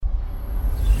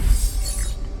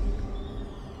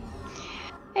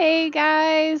Hey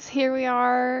guys, here we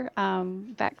are,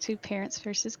 back to Parents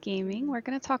versus Gaming. We're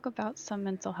going to talk about some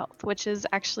mental health, which is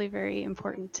actually very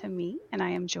important to me, and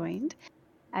I am joined,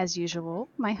 as usual,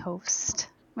 my host,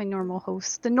 my normal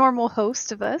host, the normal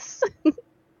host of us,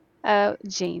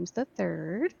 James the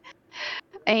Third,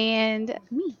 and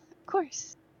me, of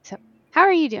course. So, how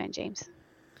are you doing, James?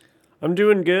 I'm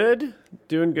doing good.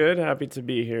 Doing good. Happy to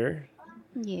be here.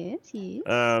 Yes.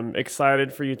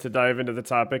 Excited for you to dive into the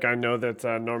topic. I know that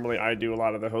normally I do a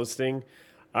lot of the hosting,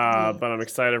 Yeah. but I'm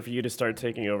excited for you to start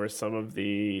taking over some of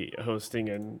the hosting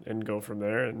and go from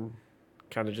there and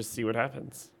kind of just see what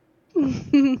happens.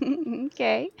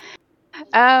 Okay.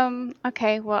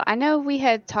 Okay, well, I know we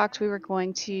had talked we were gonna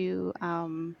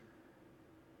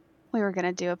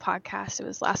do a podcast. It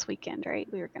was last weekend, right?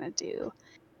 And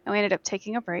we ended up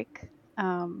taking a break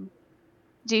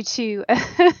due to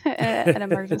an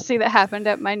emergency that happened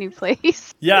at my new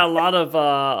place. Yeah, a Um,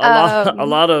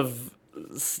 lot of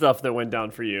stuff that went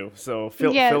down for you. So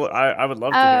yes. I would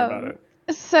love to hear about Um,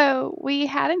 it. so we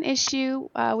had an issue.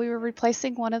 We were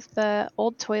replacing one of the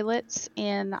old toilets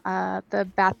in the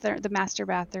bathroom, the master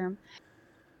bathroom.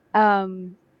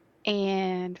 Um,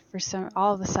 and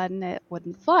all of a sudden it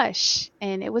wouldn't flush,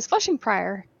 and it was flushing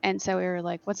prior. And so we were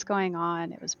like, what's going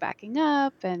on? It was backing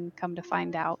up, and come to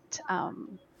find out,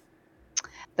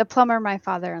 the plumber my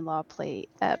father-in-law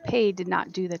paid did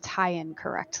not do the tie-in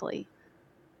correctly.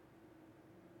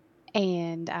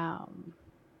 And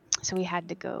so we had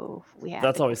That's to go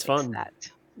always fix fun. that.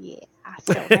 Yeah.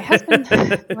 So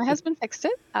my husband fixed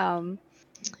it.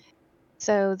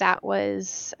 So that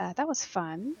was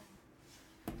fun.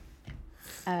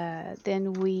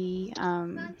 Then we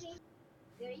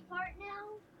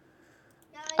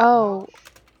oh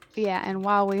yeah, and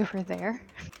while we were there,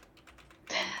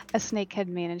 a snake had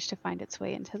managed to find its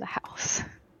way into the house.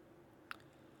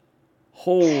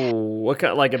 Oh, what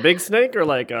kind? Like a big snake or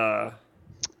like a?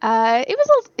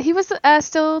 He was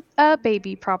still a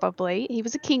baby, probably. He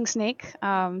was a king snake,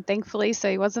 thankfully, so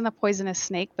he wasn't a poisonous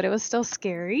snake, but it was still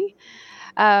scary.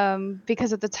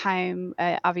 Because at the time,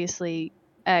 obviously,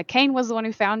 Kane was the one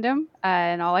who found him,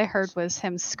 and all I heard was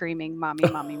him screaming, "Mommy,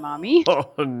 mommy, mommy."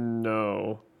 Oh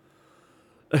no.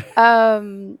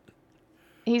 um,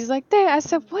 he's like, there. I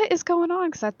said, what is going on?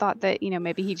 Because I thought that,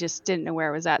 maybe he just didn't know where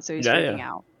it was at, so he's Yeah, yeah. freaking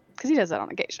out. Because he does that on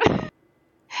occasion.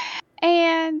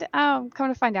 And come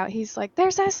to find out, he's like,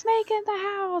 there's a snake in the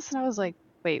house. And I was like,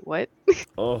 wait, what?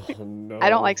 Oh I don't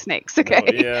no. like snakes, No,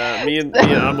 okay? yeah.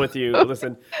 I'm with you.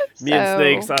 Listen, me and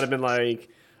snakes, So, I'd have been like,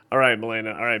 all right,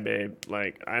 Melena, all right, babe.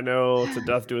 Like, I know to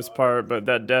death do us part, but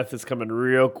that death is coming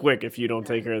real quick if you don't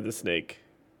take care of the snake.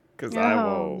 Because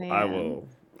oh I man. will,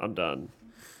 I'm done.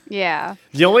 Yeah.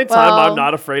 The only time I'm Well,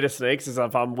 not afraid of snakes is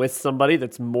if I'm with somebody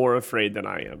that's more afraid than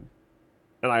I am.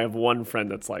 And I have one friend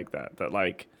that's like that,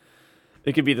 like,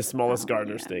 it could be the smallest oh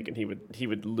gardener snake, man. and he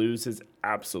would lose his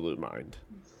absolute mind.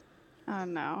 Oh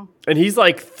no. And he's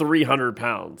like 300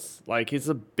 pounds. Like he's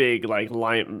a big like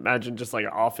lion. Imagine just like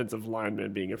an offensive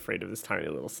lineman being afraid of this tiny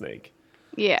little snake.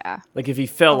 Yeah. Like if he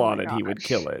fell Oh on my it, he would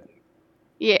kill gosh. it.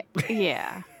 Yeah.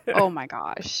 Yeah. Oh my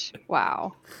gosh.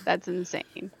 Wow. That's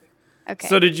insane. So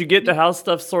Okay. did you get the house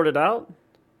stuff sorted out?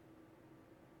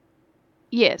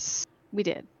 Yes, we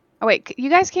did. Oh wait, you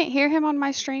guys can't hear him on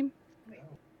my stream?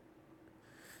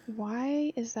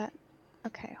 Why is that?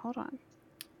 Okay, hold on.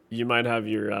 You might have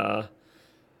your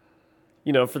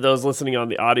for those listening on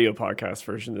the audio podcast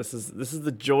version, this is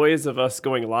the joys of us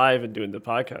going live and doing the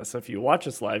podcast. So if you watch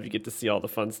us live, you get to see all the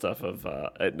fun stuff of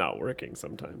it not working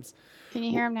sometimes. Can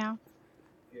you hear him now?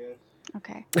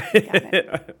 Okay, got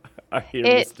it. I hear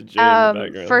It Mr. J in the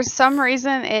background. for some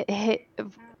reason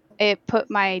it put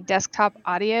my desktop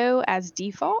audio as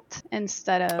default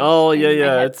instead of Oh yeah, in my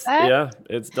yeah. headset.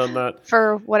 It's done that.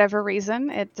 For whatever reason,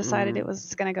 it decided it Mm,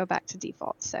 was going to go back to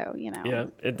default. So, yeah,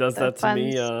 it does the that to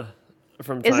me funds.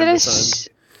 from Is it time a to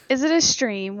time. is it a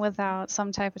stream without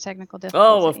some type of technical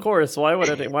Oh, of difficulty? course. Why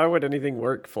would anything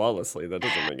work flawlessly? That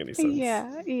doesn't make any sense.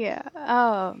 Yeah,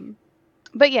 yeah.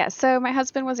 But yeah, so my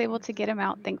husband was able to get him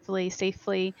out, thankfully,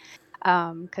 safely.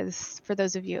 Because for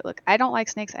those of you, look, I don't like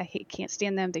snakes. Can't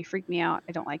stand them. They freak me out.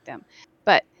 I don't like them.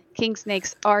 But king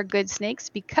snakes are good snakes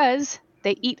because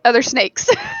they eat other snakes.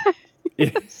 Yeah,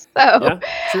 So, yeah,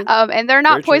 true. and they're Very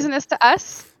not true. poisonous to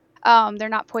us. They're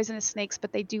not poisonous snakes,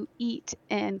 but they do eat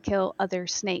and kill other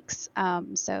snakes.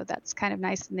 So that's kind of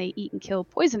nice. And they eat and kill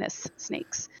poisonous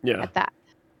snakes Yeah. at that.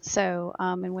 So,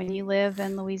 and when you live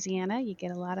in Louisiana, you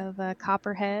get a lot of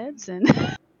copperheads and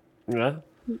Yeah.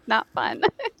 not fun.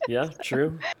 Yeah,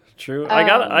 true. True. I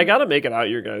Um, gotta make it out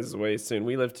your guys' way soon.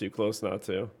 We live too close not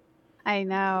to. I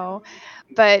know.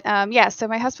 But yeah, so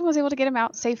my husband was able to get him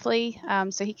out safely,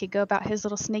 so he could go about his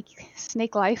little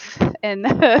snake life.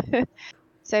 And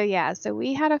so yeah, so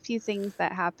we had a few things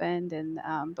that happened, and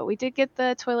but we did get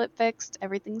the toilet fixed.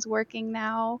 Everything's working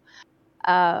now.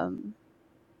 Um,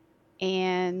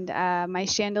 and my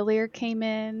chandelier came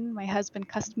in. My husband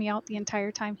cussed me out the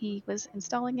entire time he was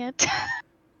installing it.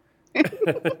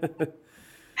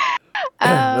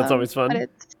 That's always But fun.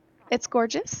 it's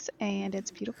gorgeous and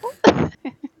it's beautiful,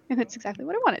 and it's exactly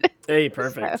what I wanted. Hey,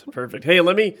 So perfect. Hey,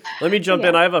 let me jump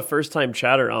in. yeah. I have a first time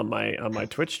chatter on my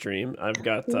Twitch stream. I've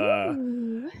got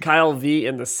Ooh. Kyle V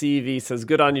in the CV says,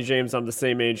 "Good on you, James. I'm the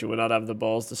same age and would not have the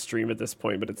balls to stream at this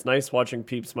point, but it's nice watching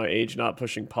peeps my age not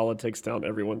pushing politics down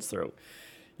everyone's throat."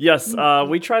 Yes,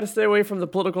 we try to stay away from the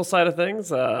political side of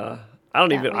things. I don't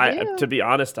That even. we To do. be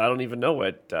honest, I don't even know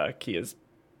what Kia's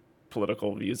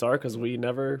political views are because we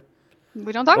never.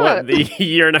 We don't talk about What the it.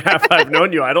 year and a half I've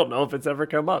known you, I don't know if it's ever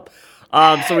come up.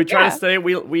 So we try to Yeah. stay.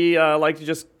 We like to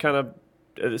just kind of,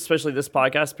 especially this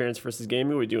podcast, Parents versus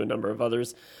Gaming. We do a number of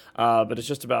others, but it's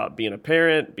just about being a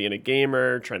parent, being a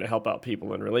gamer, trying to help out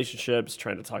people in relationships,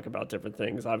 trying to talk about different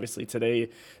things. Obviously, today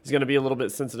is going to be a little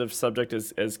bit sensitive subject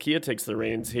as Kia takes the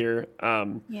reins here.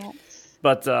 Yes.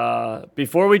 But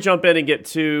before we jump in and get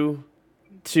too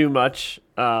much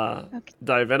Okay.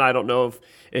 dive in. I don't know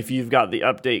if you've got the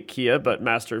update, Kia, but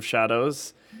Master of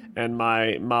Shadows and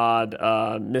my mod,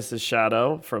 Mrs.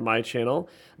 Shadow from my channel,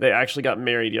 they actually got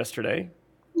married yesterday.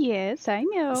 Yes, I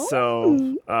know.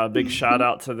 So Mm. big shout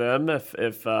out to them if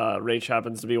Rach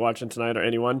happens to be watching tonight or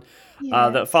anyone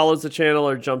that Yes. follows the channel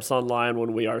or jumps online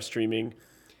when we are streaming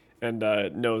and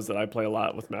knows that I play a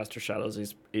lot with Master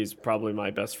Shadows. He's probably my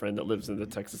best friend that lives in the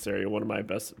Texas area, one of my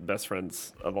best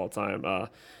friends of all time.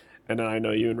 And then I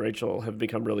know you and Rachel have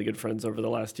become really good friends over the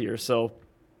last year. So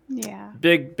Yeah.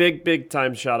 big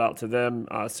time shout out to them.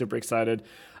 Super excited.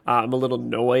 I'm a little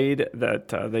annoyed that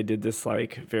they did this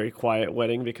like very quiet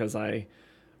wedding because I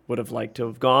would have liked to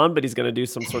have gone, but he's going to do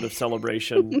some sort of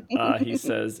celebration, he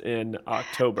says, in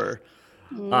October.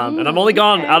 And I'm only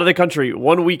gone Okay. out of the country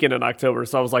 1 weekend in October.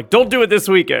 So I was like, don't do it this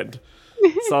weekend.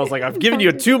 So I was like, I've given Don't you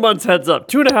a do 2 months heads up,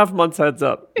 2.5 months heads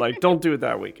up. Like, don't do it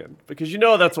that weekend because you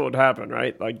know that's what would happen,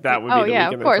 right? Like that would be Oh the yeah,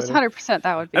 of weekend they course, plan it. 100%.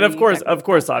 That would And be exactly of what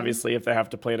course, happened. obviously, if they have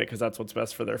to plan it because that's what's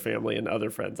best for their family and other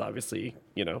friends, obviously,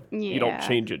 you don't Yeah.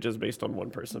 change it just based on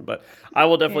one person. But I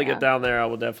will definitely get Yeah. down there. I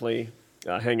will definitely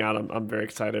hang out. I'm very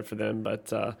excited for them.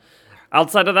 But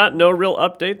outside of that, no real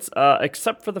updates,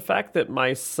 except for the fact that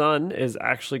my son is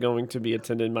actually going to be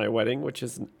attending my wedding, which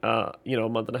is a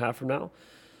month and a half from now.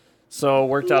 So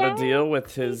worked out a Yay. deal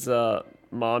with his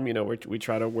mom. We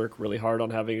try to work really hard on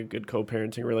having a good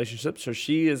co-parenting relationship. So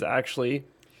she is actually,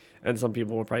 and some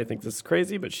people will probably think this is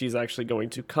crazy, but she's actually going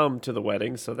to come to the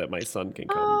wedding so that my son can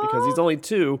come because he's Oh, only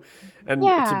 2, and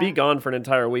to be yeah. gone for an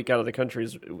entire week out of the country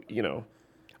is,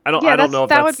 I don't Yeah, I don't know if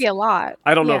that would be that's a lot.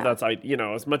 I don't know if Yeah. that's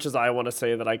as much as I want to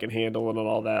say that I can handle it and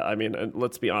all that. I mean, and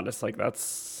let's be honest, like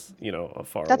that's a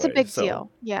far That's a away. big So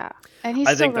deal. Yeah. And he's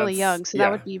I still think really that's young, so yeah.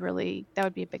 that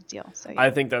would be a big deal. So I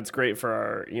yeah. think that's great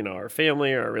for our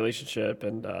family, our relationship,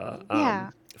 and Yeah.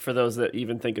 for those that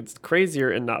even think it's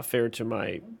crazier and not fair to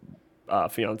my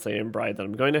fiance and bride that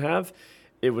I'm going to have,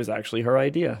 it was actually her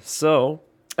idea. So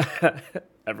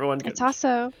everyone It's can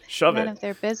also shove none it. of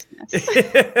their business.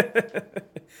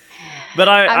 But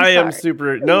I'm I am sorry.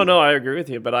 super. No, I agree with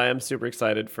you. But I am super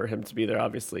excited for him to be there,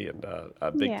 obviously, and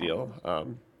a big Yeah.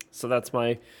 deal. So that's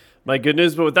my good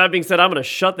news. But with that being said, I'm going to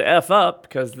shut the f up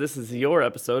because this is your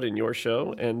episode and your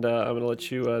show, and I'm going to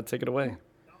let you take it away.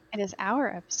 It is our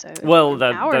episode Well, and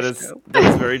our that show.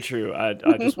 is very true. I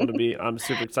just want to be. I'm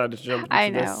super excited to jump I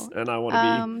into this, know. and I want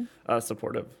to be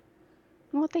supportive.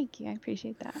 Well, thank you. I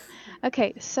appreciate that.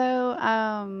 Okay, so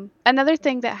another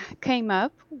thing that came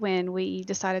up when we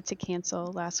decided to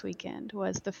cancel last weekend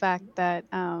was the fact that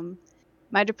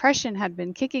my depression had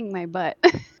been kicking my butt,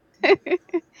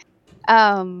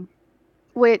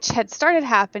 which had started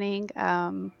happening.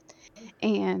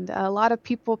 And a lot of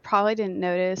people probably didn't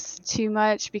notice too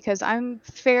much because I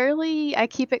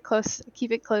keep it close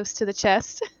to the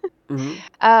chest. Hmm.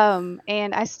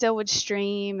 And I still would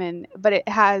stream, but it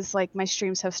has like my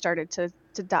streams have started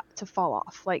to fall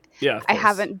off. Like Yeah, of I course.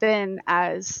 haven't been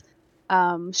as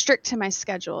strict to my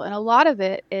schedule, and a lot of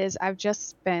it is I've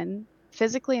just been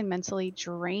physically and mentally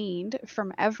drained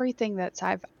from everything that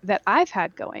I've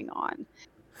had going on.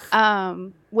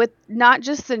 With not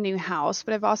just the new house,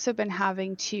 but I've also been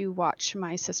having to watch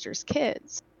my sister's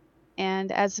kids.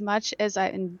 And as much as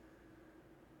and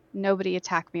nobody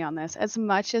attack me on this, as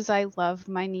much as I love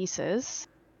my nieces,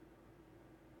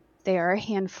 they are a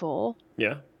handful.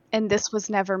 Yeah. And this was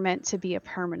never meant to be a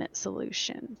permanent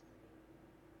solution.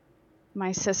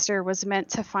 My sister was meant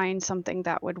to find something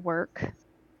that would work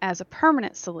as a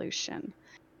permanent solution.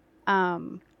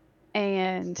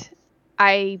 And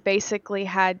I basically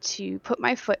had to put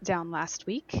my foot down last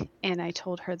week, and I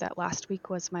told her that last week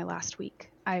was my last week.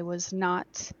 I was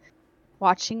not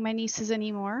watching my nieces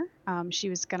anymore. She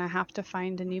was going to have to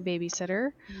find a new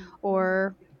babysitter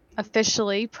or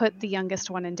officially put the youngest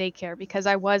one in daycare, because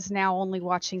I was now only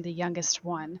watching the youngest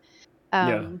one.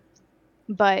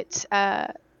 But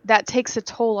that takes a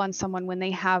toll on someone when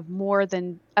they have more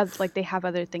than, like, they have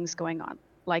other things going on,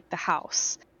 like the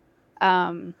house.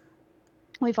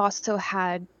 We've also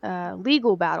had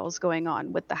legal battles going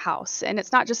on with the house, and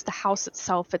it's not just the house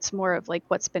itself. It's more of like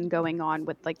what's been going on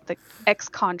with like the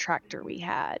ex-contractor we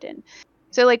had. And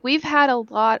so like we've had a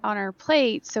lot on our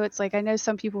plate. So it's like, I know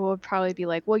some people would probably be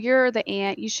like, well, you're the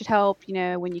aunt, you should help,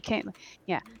 when you can't.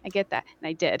 Yeah, I get that. And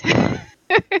I did.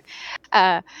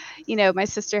 My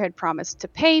sister had promised to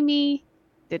pay me,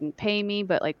 didn't pay me,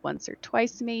 but like once or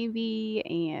twice maybe.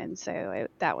 And so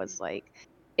that was like,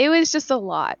 it was just a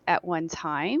lot at one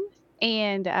time,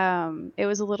 and it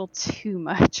was a little too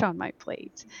much on my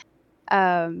plate.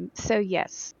 So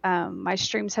yes, my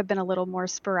streams have been a little more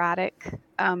sporadic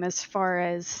as far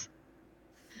as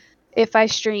if I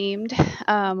streamed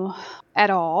at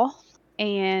all.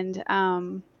 And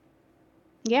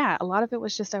yeah, a lot of it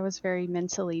was just I was very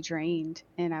mentally drained,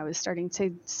 and I was starting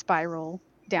to spiral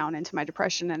down into my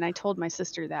depression. And I told my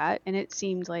sister that, and it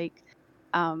seemed like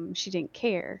she didn't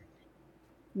care.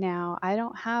 Now, I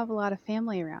don't have a lot of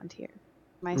family around here.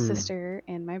 My sister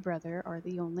and my brother are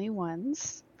the only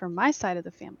ones from my side of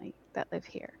the family that live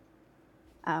here.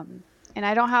 And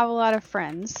I don't have a lot of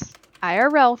friends,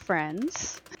 IRL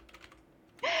friends.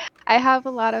 I have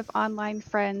a lot of online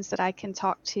friends that I can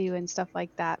talk to and stuff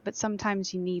like that, but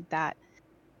sometimes you need that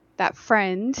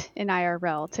friend in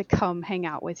IRL to come hang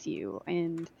out with you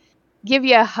and give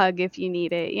you a hug if you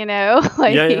need it,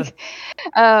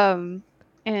 And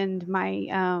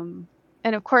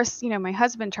and of course, my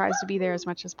husband tries to be there as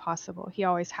much as possible. He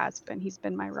always has been. He's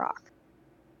been my rock.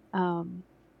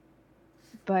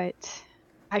 But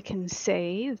I can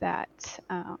say that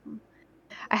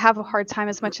I have a hard time.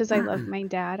 As much as I love my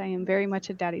dad, I am very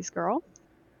much a daddy's girl.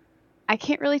 I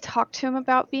can't really talk to him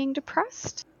about being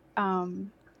depressed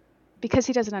because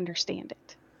he doesn't understand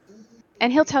it.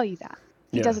 And he'll tell you that.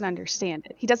 He doesn't understand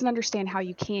it. He doesn't understand how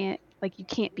you can't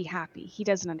be happy. He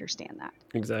doesn't understand that.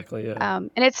 Exactly, yeah.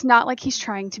 And it's not like he's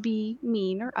trying to be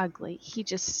mean or ugly. He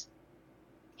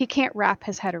can't wrap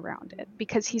his head around it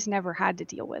because he's never had to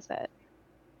deal with it.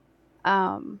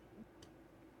 My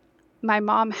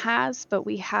mom has, but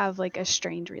we have like a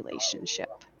strained relationship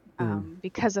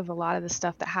because of a lot of the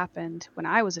stuff that happened when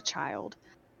I was a child.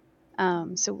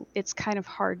 So it's kind of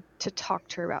hard to talk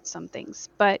to her about some things,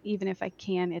 but even if I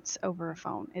can, it's over a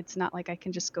phone. It's not like I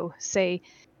can just go say,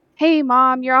 hey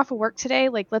mom, you're off of work today,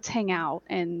 like let's hang out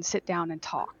and sit down and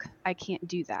talk. I can't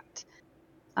do that.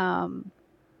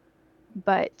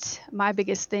 But my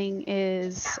biggest thing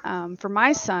is for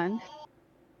my son,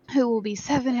 who will be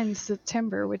 7 in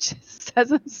September, which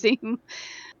doesn't seem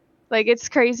like, it's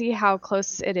crazy how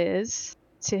close it is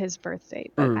to his birthday,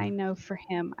 but I know for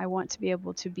him, I want to be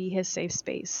able to be his safe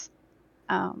space.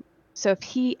 So if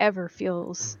he ever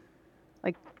feels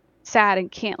like sad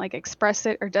and can't like express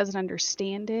it or doesn't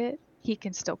understand it, he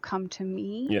can still come to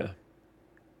me. Yeah.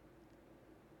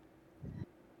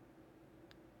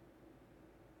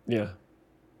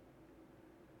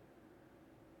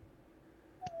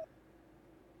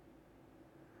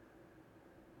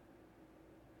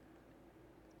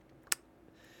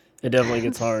 It definitely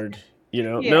gets hard,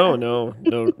 Yeah. No,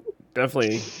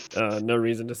 definitely no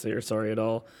reason to say you're sorry at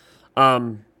all.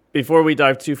 Before we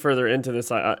dive too further into this,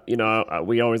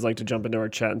 we always like to jump into our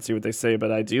chat and see what they say,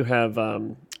 but I do have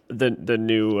the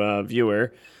new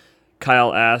viewer.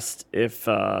 Kyle asked if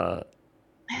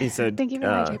he said, Thank you for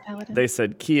that, Jay Paladin. They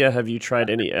said, Kia, have you tried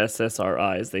any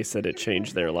SSRIs? They said it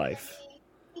changed their life.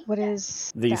 What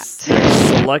is These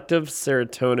that? selective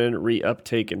serotonin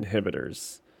reuptake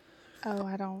inhibitors. Oh,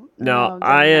 I don't Now, know.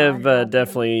 I have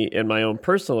definitely, in my own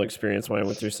personal experience, when I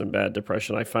went through some bad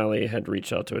depression, I finally had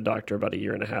reached out to a doctor about 1.5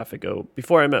 years ago,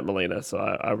 before I met Milena, so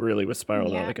I really was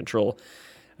spiraling out of control.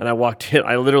 And I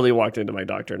literally walked into my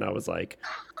doctor, and I was like,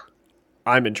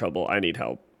 I'm in trouble. I need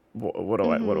help. What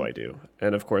do I do?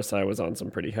 And of course, I was on some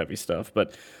pretty heavy stuff.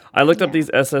 But I looked up these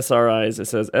SSRIs. It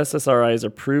says SSRIs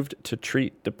approved to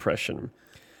treat depression.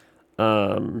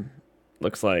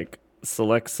 Looks like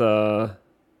Celexa,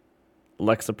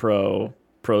 Lexapro,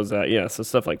 Prozac, yeah, so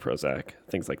stuff like Prozac,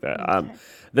 things like that. Okay.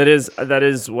 That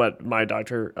is what my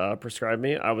doctor prescribed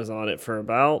me. I was on it for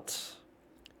about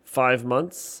 5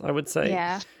 months, I would say,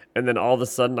 Yeah. and then all of a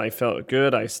sudden I felt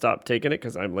good. I stopped taking it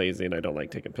because I'm lazy and I don't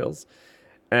like taking pills.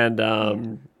 And Yeah.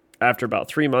 after about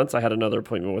 3 months, I had another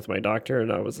appointment with my doctor,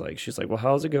 and I was like, she's like, well,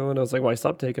 how's it going? I was like, well, I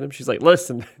stopped taking them. She's like,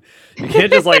 listen, you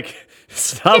can't just like Can't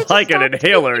stop just like an stop.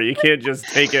 inhaler. You can't just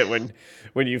take it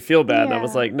when you feel bad. And I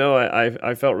was Yeah. like, no,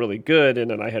 I felt really good,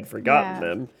 and then I had forgotten Yeah.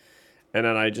 them, and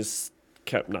then I just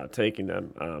kept not taking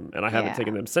them, and I haven't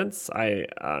taken Yeah. them since. I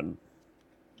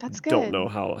That's don't good. know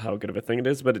how good of a thing it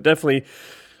is, but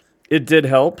it did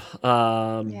help.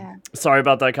 Yeah. Sorry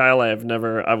about that, Kyle.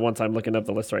 Once I'm looking up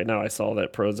the list right now, I saw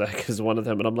that Prozac is one of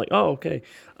them, and I'm like, oh, okay.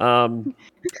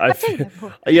 I've taken that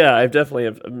before. Yeah, I've definitely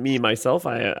have me myself.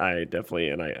 I definitely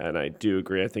and I do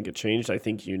agree. I think it changed. I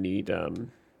think you need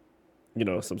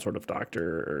some sort of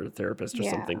doctor or therapist or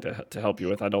Yeah. something to help you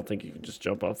with. I don't think you can just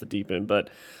jump off the deep end. But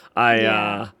I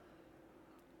Yeah.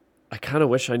 I kind of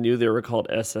wish I knew they were called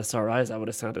SSRIs. I would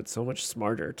have sounded so much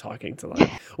smarter talking to like,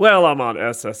 well, I'm on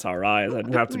SSRIs. I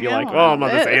didn't have to be Yeah, like, I'm oh, on I'm on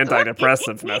this this.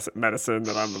 antidepressive medicine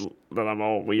that I'm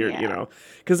all weird, Yeah.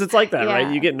 because it's like that, right?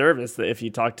 Yeah. You get nervous that if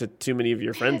you talk to too many of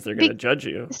your friends, they're gonna Be- judge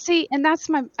you. See, and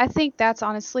I think that's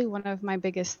honestly one of my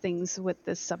biggest things with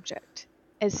this subject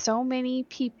is so many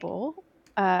people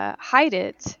hide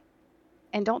it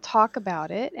and don't talk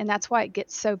about it, and that's why it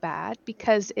gets so bad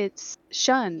because it's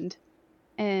shunned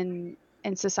in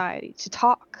society to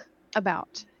talk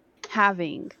about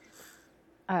having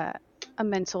uh, a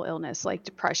mental illness like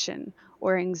depression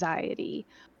or anxiety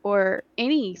or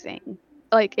anything.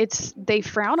 Like they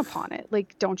frown upon it.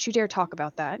 Like, don't you dare talk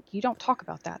about that. You don't talk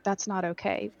about that. That's not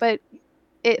okay. But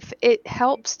if it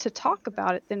helps to talk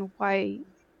about it, then why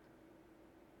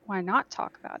not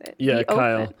talk about it? Yeah, Be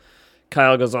open.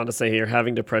 Kyle goes on to say here,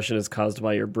 having depression is caused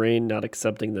by your brain not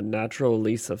accepting the natural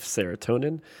release of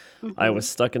serotonin. I Hmm. was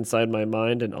stuck inside my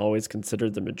mind and always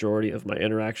considered the majority of my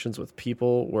interactions with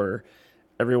people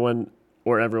everyone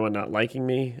everyone not liking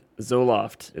me.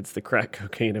 Zoloft, it's the crack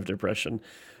cocaine of depression.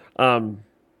 Um,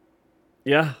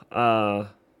 yeah, I've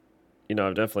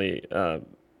definitely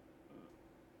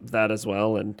that as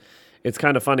well, and it's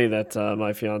kind of funny that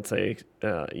my fiance,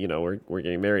 we're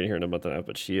getting married here in a month and a half,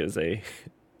 but she is a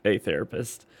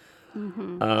therapist.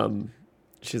 Hmm. Um,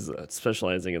 she's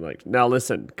specializing in like, now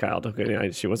listen, Kyle, don't get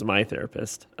me, she was my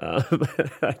therapist. I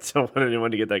don't want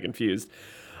anyone to get that confused.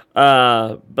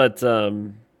 But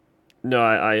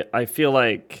no, I feel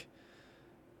like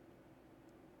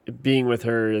being with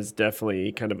her is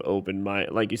definitely kind of open my,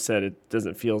 like you said, it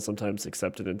doesn't feel sometimes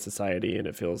accepted in society, and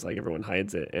it feels like everyone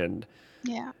hides it, and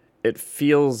Yeah. it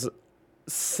feels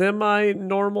semi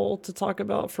normal to talk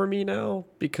about for me now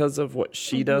because of what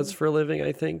she does Hmm. for a living,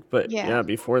 I think. But Yeah. yeah,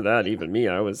 before that, even me,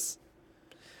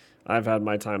 I've had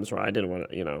my times where I didn't want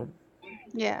to.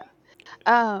 Yeah.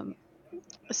 Um.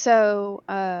 So,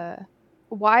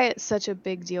 why it's such a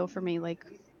big deal for me? Like,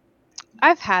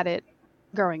 I've had it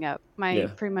growing up. My Yeah,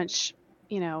 pretty much,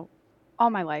 all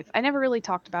my life. I never really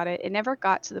talked about it. It never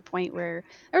got to the point where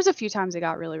there was a few times it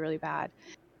got really, really bad.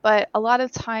 But a lot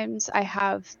of times I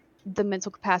have the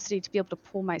mental capacity to be able to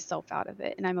pull myself out of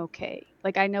it and I'm okay.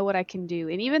 Like I know what I can do.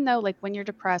 And even though like when you're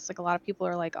depressed, like a lot of people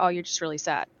are like, "Oh, you're just really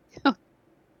sad."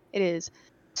 It is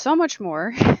so much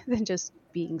more than just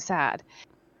being sad.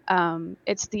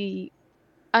 It's the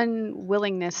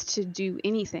unwillingness to do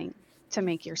anything to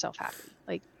make yourself happy.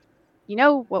 Like you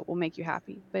know what will make you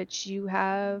happy, but you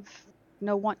have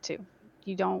no want to.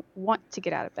 You don't want to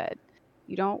get out of bed.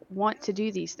 You don't want to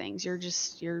do these things.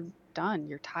 You're done.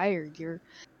 You're tired.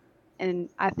 And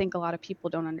I think a lot of people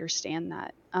don't understand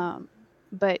that.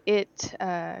 But it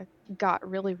got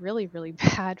really, really, really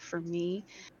bad for me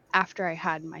after I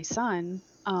had my son.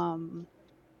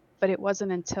 But it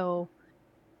wasn't until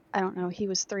I don't know, he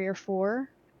was 3 or 4.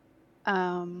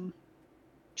 Um,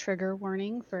 Trigger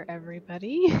warning for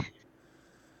everybody.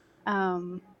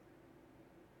 um,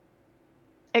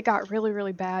 it got really,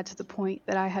 really bad to the point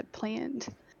that I had planned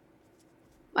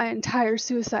my entire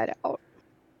suicide out.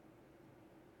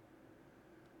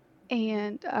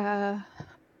 And I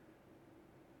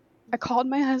called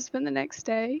my husband the next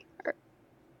day.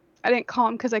 I didn't call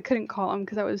him because I couldn't call him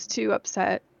because I was too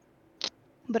upset.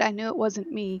 But I knew it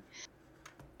wasn't me.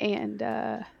 And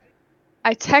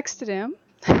I texted him.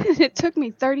 It took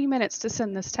me 30 minutes to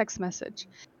send this text message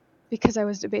because I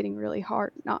was debating really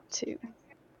hard not to.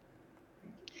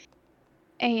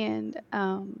 And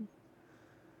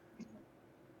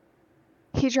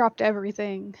he dropped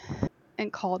everything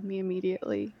and called me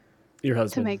immediately your to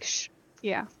husband.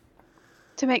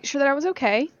 to make sure that I was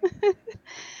okay.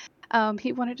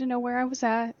 He wanted to know where I was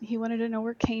at. He wanted to know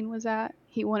where Kane was at.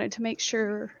 He wanted to make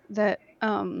sure that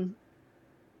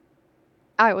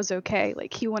I was okay.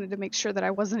 Like, he wanted to make sure that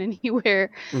I wasn't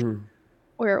anywhere Mhm.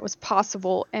 where it was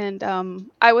possible. And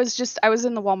I was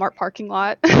in the Walmart parking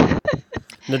lot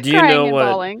Now, do you know crying and what?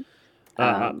 bawling.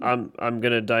 I'm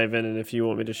gonna dive in, and if you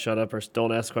want me to shut up or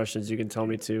don't ask questions, you can tell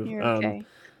me to. You're okay.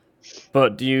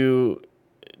 But do you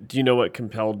know what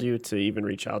compelled you to even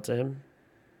reach out to him?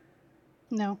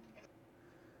 No,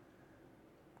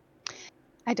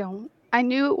 I don't. I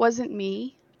knew it wasn't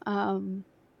me.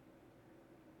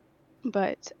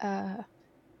 But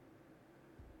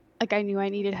like, I knew I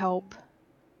needed help.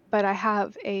 But I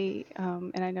have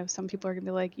and I know some people are gonna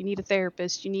be like, you need a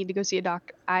therapist, you need to go see a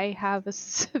doctor. I have a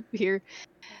severe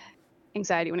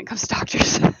anxiety when it comes to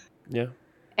doctors. Yeah.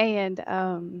 And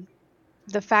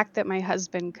the fact that my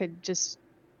husband could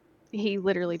he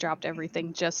literally dropped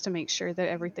everything just to make sure that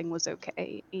everything was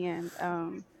okay. And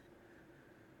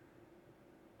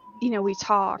we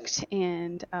talked,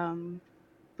 and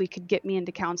we could get me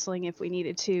into counseling if we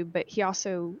needed to, but he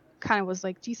also kind of was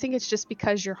like, do you think it's just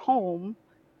because you're home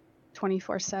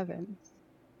 24/7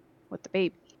 with the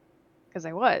baby? Because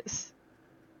I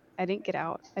didn't get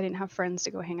out. I didn't have friends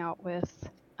to go hang out with.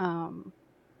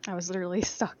 I was literally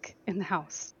stuck in the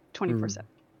house 24/7.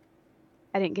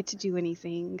 I didn't get to do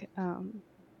anything.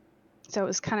 So it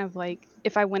was kind of like,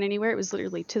 if I went anywhere, it was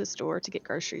literally to the store to get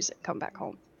groceries and come back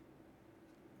home.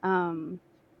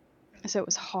 So it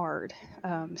was hard.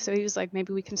 So he was like,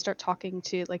 maybe we can start talking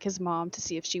to like his mom to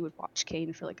see if she would watch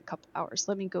Kane for like a couple hours.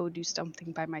 Let me go do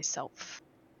something by myself.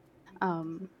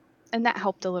 And that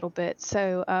helped a little bit.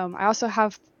 So I also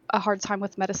have a hard time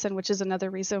with medicine, which is another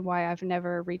reason why I've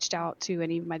never reached out to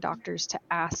any of my doctors to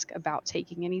ask about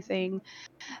taking anything.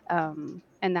 And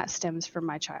that stems from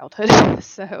my childhood.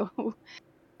 So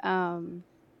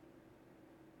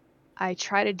I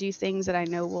try to do things that I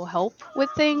know will help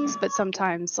with things, but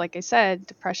sometimes, like I said,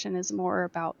 depression is more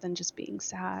about than just being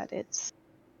sad. It's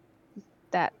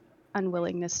that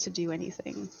unwillingness to do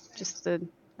anything, just the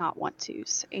not want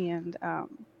tos. And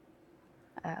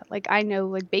like, I know,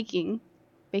 like,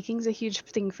 baking's a huge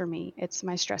thing for me. It's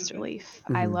my stress relief.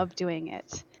 I love doing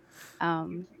it.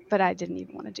 But I didn't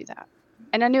even want to do that.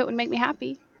 And I knew it would make me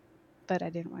happy, but I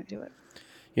didn't want to do it.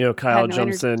 I Kyle had no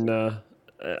jumps energy. in.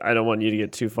 I don't want you to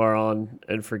get too far on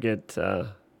and forget,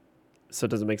 so it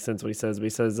doesn't make sense what he says. But he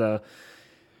says,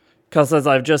 Kyle says,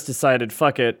 I've just decided,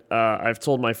 fuck it. I've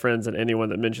told my friends and anyone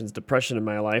that mentions depression in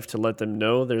my life to let them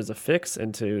know there's a fix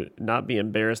and to not be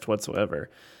embarrassed whatsoever.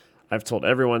 I've told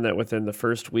everyone that within the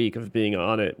first week of being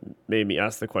on it made me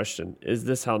ask the question, is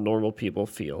this how normal people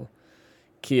feel?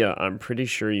 Kia, I'm pretty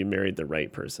sure you married the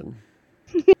right person.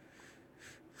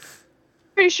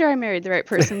 Pretty sure I married the right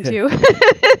person too.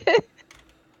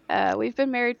 We've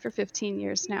been married for 15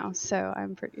 years now, so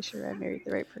I'm pretty sure I married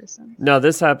the right person. Now,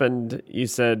 this happened, you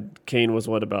said Kane was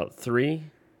what, about 3?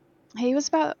 He was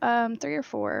about 3 or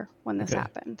 4 when this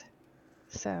happened.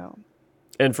 So.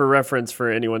 And for reference, for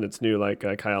anyone that's new, like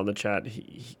Kyle in the chat,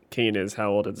 Kane is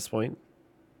how old at this point?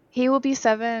 He will be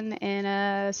 7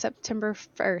 in September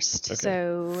 1st. Okay.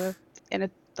 So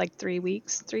in like 3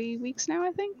 weeks now,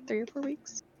 I think 3 or 4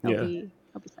 weeks. He'll be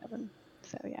 7.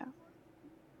 So yeah.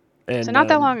 And, so not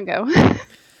that long ago.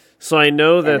 So I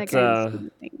know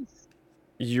that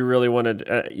you really wanted,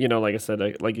 like I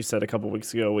said, like you said a couple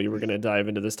weeks ago, we were going to dive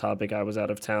into this topic. I was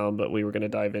out of town, but we were going to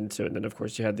dive into it. And then, of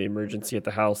course, you had the emergency at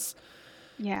the house.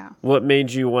 Yeah. What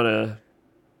made you want to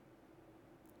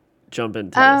jump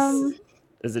into this?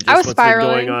 Is it just what's been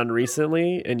going on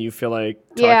recently and you feel like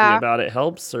talking about it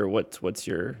helps, or what's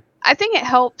your... I think it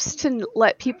helps to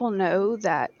let people know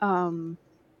that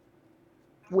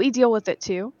we deal with it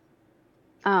too.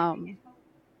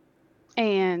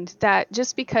 And that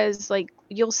just because, like,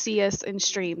 you'll see us in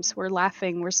streams, we're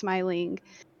laughing, we're smiling,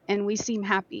 and we seem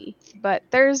happy, but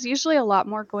there's usually a lot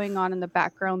more going on in the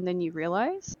background than you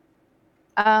realize.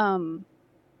 And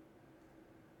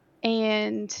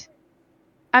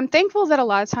I'm thankful that a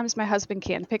lot of times my husband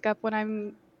can pick up when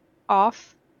I'm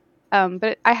off.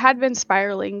 But I had been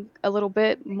spiraling a little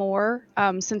bit more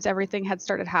since everything had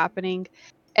started happening.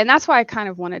 And that's why I kind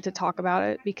of wanted to talk about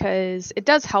it, because it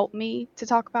does help me to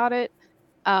talk about it.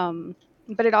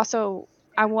 But it also,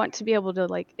 I want to be able to,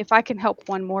 like, if I can help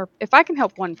one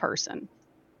person,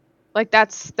 like,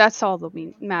 that's all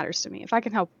that matters to me. If I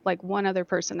can help like one other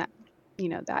person, that,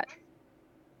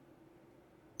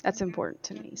 that's important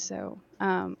to me. So,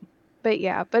 but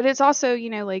yeah, but it's also,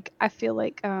 like, I feel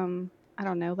like, I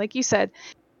don't know, like you said,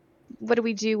 what do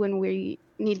we do when we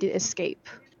need to escape?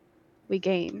 We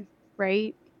game,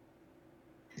 right?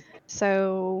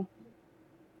 So,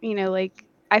 like,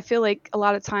 I feel like a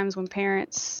lot of times when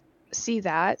parents see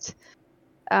that,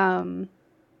 they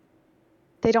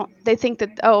think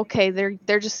that, oh, okay,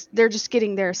 they're just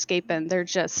getting their escape in.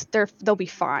 They'll be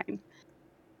fine.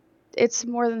 It's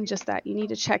more than just that. You need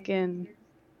to check in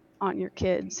on your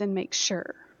kids and make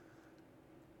sure.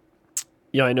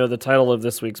 Yeah, I know the title of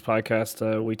this week's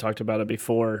podcast, we talked about it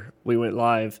before we went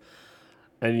live,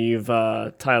 and you've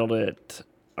titled it,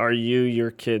 Are You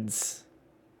Your Kids,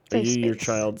 Are Safe You Your space.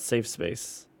 Child's Safe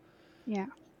Space? Yeah.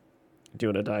 Do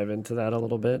you want to dive into that a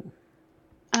little bit?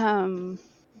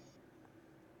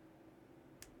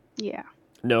 Yeah.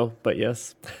 No, but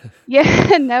yes.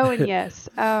 Yeah, no and yes.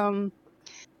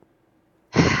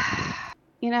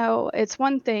 It's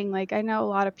one thing, like, I know a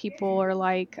lot of people are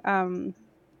like,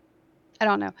 I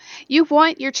don't know. You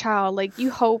want your child, like,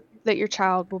 you hope that your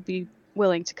child will be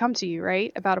willing to come to you,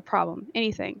 right? About a problem,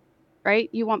 anything, right?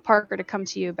 You want Parker to come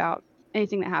to you about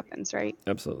anything that happens, right?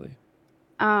 Absolutely.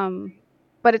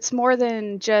 But it's more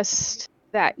than just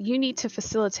that. You need to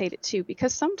facilitate it too,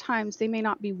 because sometimes they may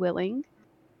not be willing.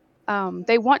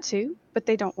 They want to, but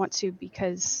they don't want to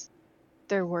because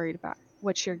they're worried about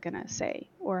what you're going to say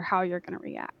or how you're going to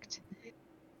react.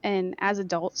 And as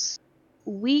adults,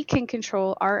 we can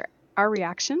control our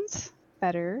reactions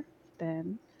better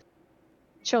than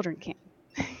children can.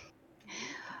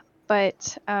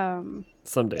 But Some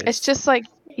days. it's just like,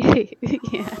 yeah.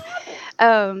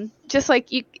 Just like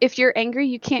if you're angry,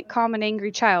 you can't calm an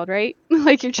angry child, right?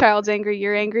 Like, your child's angry,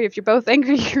 you're angry. If you're both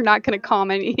angry, you're not going to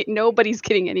calm nobody's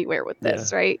getting anywhere with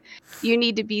this, right? You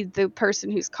need to be the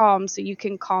person who's calm so you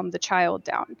can calm the child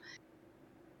down.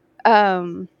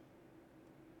 And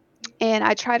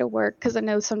I try to work, because I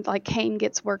know like Kane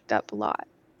gets worked up a lot,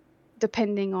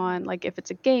 depending on like if it's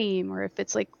a game or if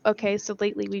it's like, okay, so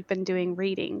lately we've been doing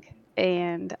reading,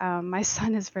 and my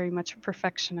son is very much a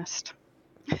perfectionist.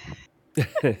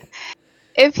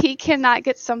 If he cannot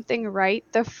get something right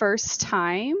the first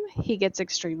time, he gets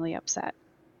extremely upset.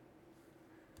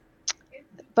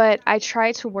 But I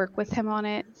try to work with him on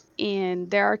it,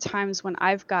 and there are times when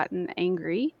I've gotten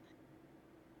angry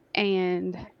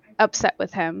and upset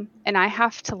with him, and I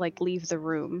have to like leave the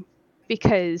room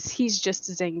because he's just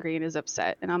as angry and as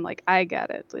upset, and I'm like, I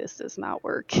got it, this is not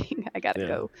working. I gotta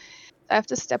go. I have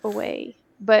to step away.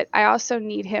 But I also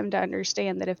need him to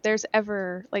understand that if there's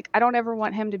ever, like, I don't ever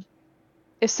want him to,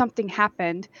 if something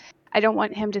happened, I don't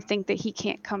want him to think that he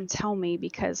can't come tell me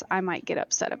because I might get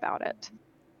upset about it.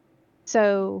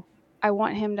 So I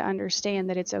want him to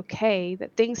understand that it's okay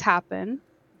that things happen,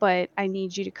 but I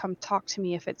need you to come talk to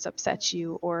me if it's upset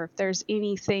you, or if there's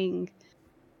anything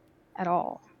at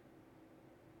all,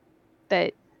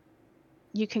 that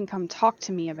you can come talk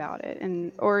to me about it.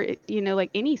 And or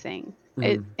like anything.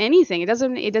 Anything. It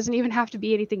doesn't even have to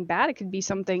be anything bad. It could be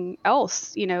something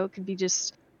else. It could be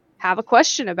just have a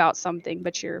question about something,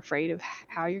 but you're afraid of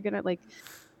how you're gonna, like,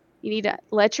 you need to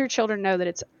let your children know that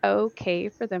it's okay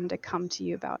for them to come to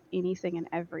you about anything and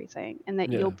everything, and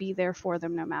that you'll be there for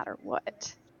them no matter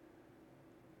what.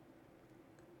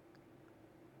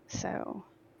 So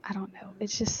I don't know.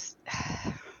 It's just,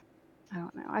 I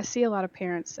don't know. I see a lot of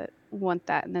parents that want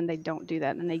that, and then they don't do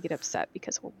that, and then they get upset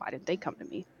because, well, why didn't they come to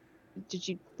me? Did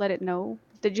you let them know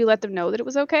that it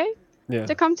was okay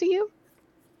to come to you?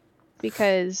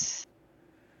 Because,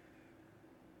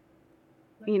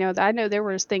 I know there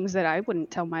was things that I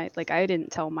wouldn't tell I didn't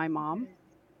tell my mom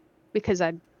because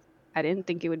I didn't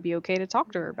think it would be okay to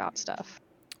talk to her about stuff.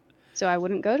 So I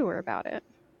wouldn't go to her about it.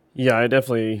 Yeah, I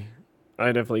definitely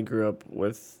grew up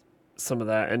with some of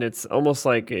that, and it's almost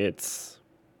like it's,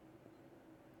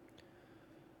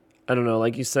 I don't know,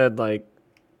 like you said, like,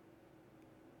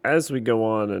 as we go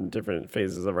on in different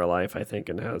phases of our life, I think,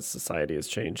 and as society has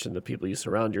changed and the people you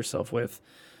surround yourself with,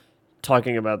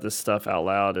 talking about this stuff out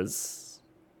loud is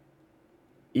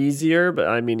easier, but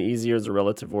I mean, easier is a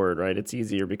relative word, right? It's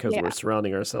easier because we're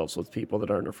surrounding ourselves with people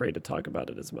that aren't afraid to talk about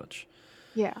it as much.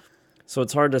 Yeah. So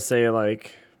it's hard to say,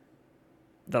 like,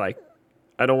 that I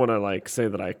don't want to, like, say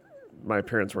that my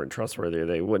parents weren't trustworthy.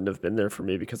 They wouldn't have been there for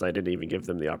me because I didn't even give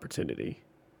them the opportunity.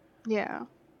 Yeah.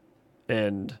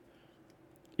 And,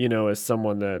 as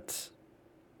someone that,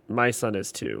 my son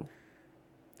is 2.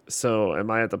 So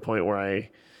am I at the point where I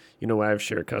have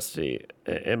shared custody?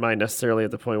 Am I necessarily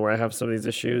at the point where I have some of these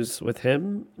issues with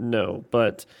him? No,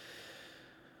 but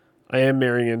I am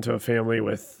marrying into a family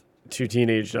with 2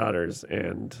 teenage daughters,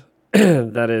 and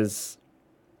that is,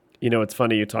 it's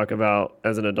funny, you talk about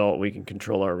as an adult, we can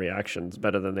control our reactions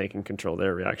better than they can control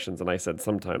their reactions. And I said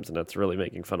sometimes, and that's really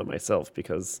making fun of myself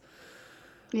because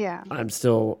I'm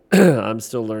still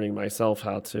learning myself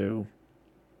how to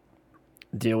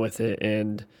deal with it.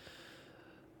 And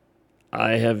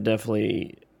I have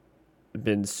definitely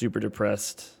been super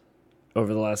depressed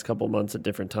over the last couple months at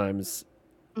different times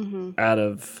Mm-hmm. out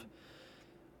of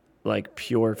like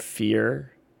pure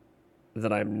fear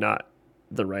that I'm not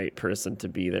the right person to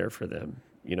be there for them,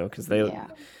 because they, Yeah.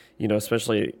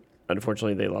 especially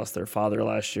unfortunately they lost their father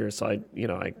last year. So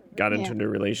I got into Yeah. a new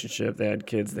relationship. They had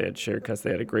kids, they had shared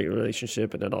custody, they had a great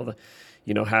relationship. And then all the,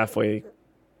 halfway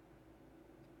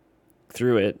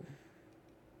through it,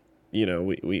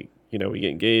 we get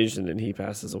engaged and then he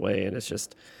passes away and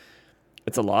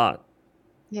it's a lot.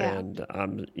 Yeah. And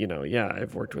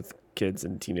I've worked with kids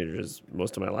and teenagers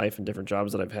most of my life in different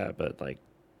jobs that I've had, but like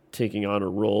taking on a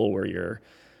role where you're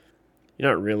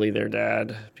not really their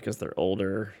dad because they're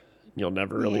older, you'll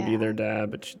never really be Yeah. their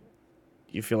dad, but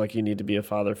you feel like you need to be a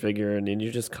father figure, and then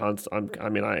you just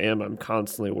I'm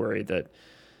constantly worried that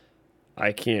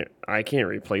I can't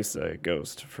replace a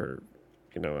ghost for,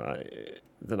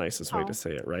 the nicest way to Oh,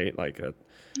 say it, right? Like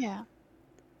yeah.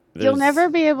 You'll there's never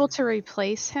be able to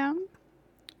replace him,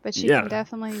 but you can yeah,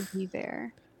 definitely be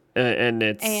there. and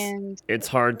And it's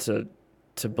hard to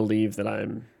believe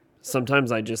that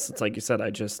sometimes it's like you said,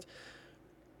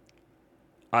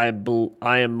 I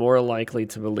am more likely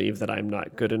to believe that I'm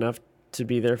not good enough to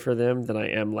be there for them than I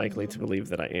am likely to Mhm. believe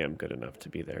that I am good enough to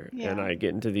be there. And Yeah. I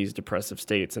get into these depressive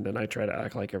states and then I try to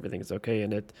act like everything's okay,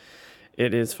 and it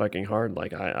is fucking hard.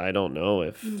 Like I don't know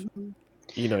if Mhm.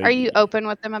 you know Are you open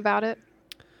with them about it?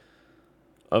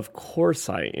 of course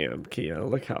I am, Kia.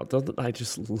 Look how doesn't I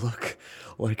just look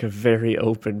like a very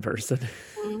open person?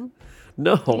 Mhm. You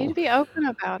need to No. be open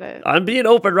about it. I'm being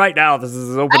open right now. This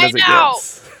is as open I as it know.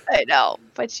 gets. I know,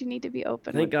 but you need to be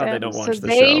open Thank with God they them don't so watch the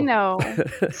they show. know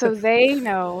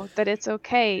that it's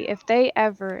okay if they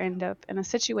ever end up in a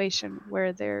situation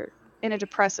where they're in a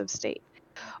depressive state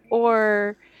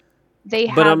or they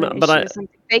But have an but issue I with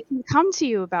something. They can come to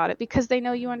you about it because they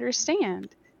know you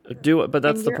understand do it, but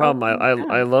that's and the you're problem. open with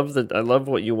I them. love I love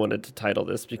what you wanted to title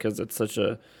this because that's such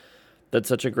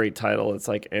a great title. It's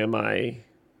like, am I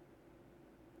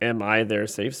their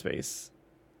safe space?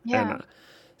 And Yeah.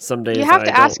 some You days have I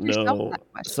to don't ask yourself know.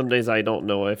 that question. Some days I don't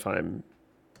know if I'm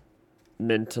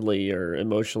mentally or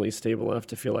emotionally stable enough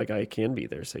to feel like I can be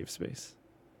their safe space.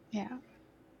 Yeah.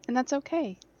 And that's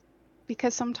okay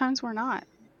because sometimes we're not,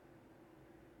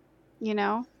 you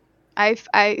know?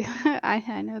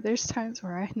 I know there's times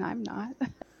where I'm not,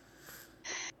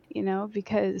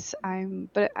 because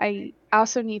but I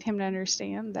also need him to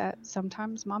understand that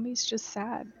sometimes mommy's just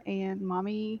sad and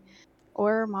mommy's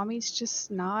just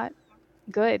not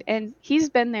good. And he's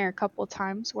been there a couple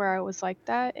times where I was like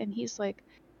that and he's like,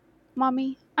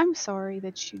 "Mommy, I'm sorry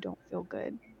that you don't feel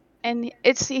good." And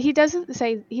he doesn't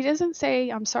say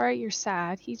I'm sorry you're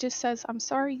sad. He just says I'm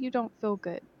sorry you don't feel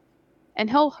good. And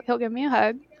he'll give me a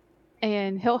hug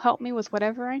and he'll help me with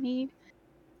whatever I need.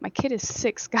 My kid is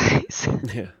 6, guys.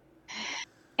 Yeah.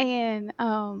 And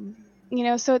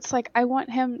so it's like I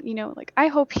want him, like I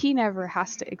hope he never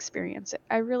has to experience it.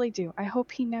 I really do. I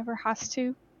hope he never has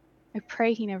to. I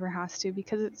pray he never has to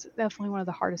because it's definitely one of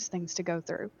the hardest things to go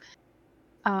through.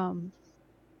 Um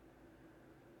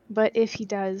but if he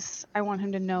does, I want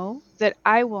him to know that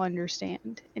I will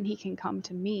understand and he can come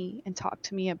to me and talk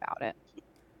to me about it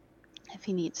if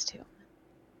he needs to.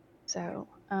 So,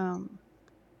 and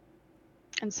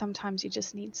sometimes you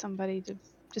just need somebody to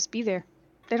just be there.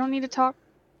 They don't need to talk.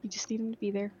 You just need them to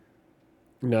be there.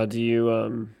 Now, do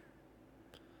you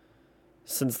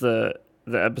since the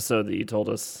episode that you told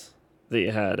us that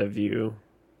you had, have you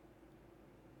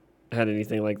had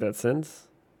anything like that since?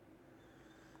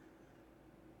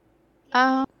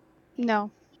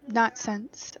 No, not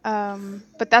since.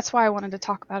 But that's why I wanted to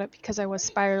talk about it because I was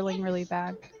spiraling really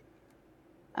bad.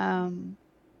 Um,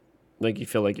 Like you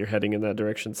feel like you're heading in that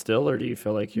direction still, or do you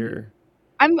feel like you're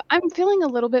I'm feeling a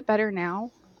little bit better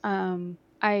now.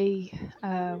 I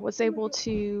was able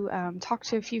to talk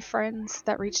to a few friends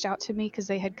that reached out to me because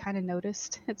they had kind of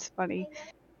noticed. It's funny.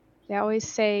 They always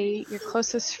say your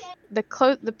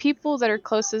the people that are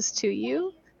closest to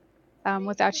you,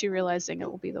 without you realizing it,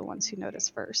 will be the ones who notice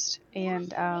first.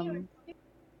 And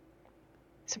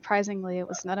surprisingly, it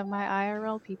was none of my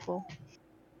IRL people.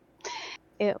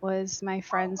 It was my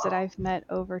friends that I've met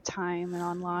over time and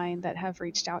online that have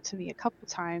reached out to me a couple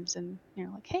times and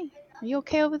like, "Hey, are you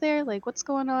okay over there? Like, what's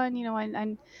going on?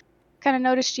 I kind of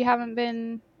noticed you haven't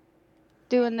been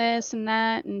doing this and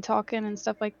that and talking and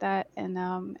stuff like that."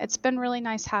 And it's been really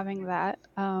nice having that.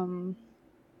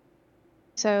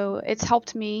 So it's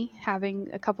helped me having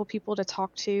a couple people to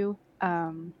talk to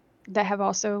that have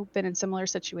also been in similar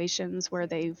situations where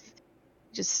they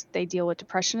deal with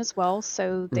depression as well.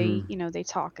 So Mhm. they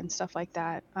talk and stuff like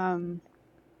that.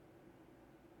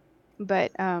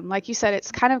 But like you said,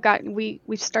 it's kind of gotten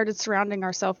we've started surrounding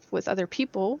ourselves with other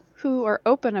people who are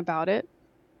open about it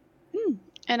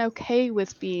and okay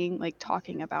with being like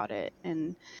talking about it.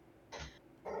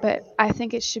 But I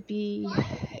think it should be,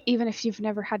 even if you've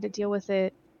never had to deal with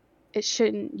it,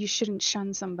 you shouldn't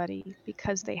shun somebody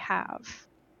because they have.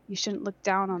 You shouldn't look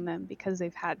down on them because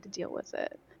they've had to deal with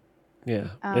it. Yeah.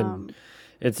 And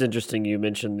it's interesting you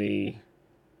mentioned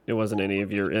it wasn't any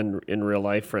of your in real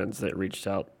life friends that reached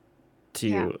out to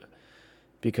you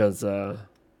because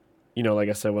like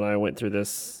I said, when I went through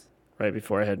this right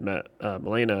before I had met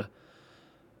Milena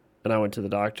and I went to the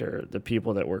doctor, the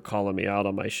people that were calling me out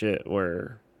on my shit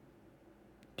were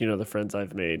the friends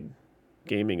I've made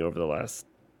gaming over the last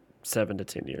 7 to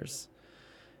 10 years.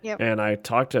 Yep. And I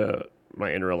talked to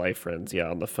my in real life friends,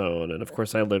 on the phone. And of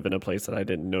course, I live in a place that I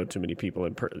didn't know too many people I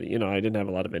didn't have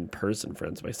a lot of in person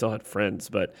friends, but I still had friends.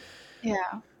 But a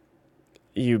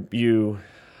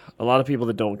lot of people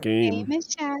that don't game,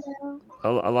 a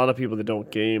lot of people that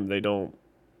don't game, they don't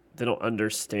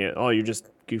understand. Oh, you're just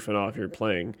goofing off. You're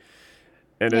playing,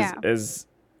 and as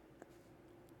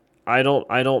I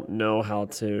don't know how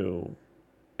to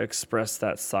express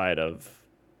that side of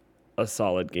a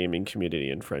solid gaming community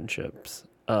and friendships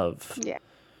of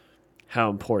how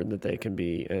important that they can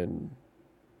be and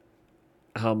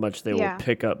how much they will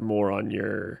pick up more on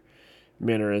your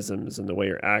mannerisms and the way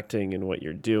you're acting and what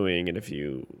you're doing. And if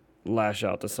you lash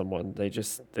out to someone, they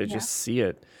just see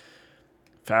it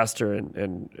faster.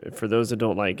 And for those that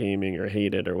don't like gaming or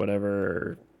hate it or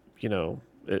whatever,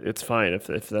 it's fine if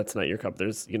that's not your cup.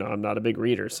 There's, I'm not a big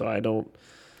reader, so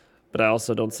but I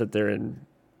also don't sit there and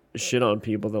shit on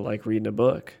people that like reading a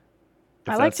book.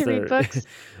 I like to read books.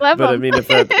 Love but them. I mean,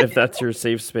 if that's your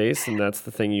safe space and that's the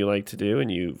thing you like to do,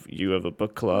 and you have a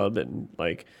book club, and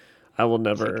like, I will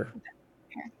never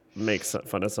make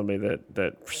fun of somebody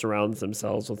that surrounds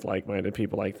themselves with like-minded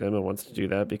people like them and wants to do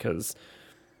that because.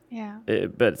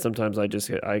 But sometimes I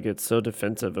get so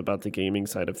defensive about the gaming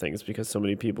side of things because so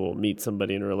many people meet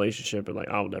somebody in a relationship and like,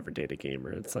 I'll never date a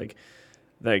gamer. It's like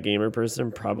that gamer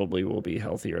person probably will be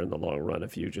healthier in the long run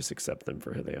if you just accept them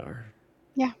for who they are.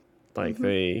 Yeah. Like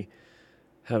they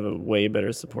have a way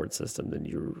better support system than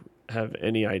you have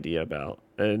any idea about.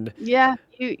 And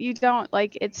you don't,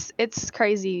 like, it's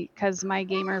crazy because my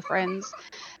gamer friends,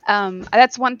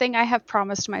 that's one thing I have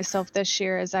promised myself this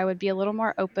year is I would be a little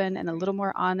more open and a little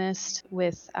more honest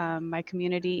with my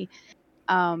community.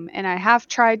 And I have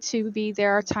tried to be.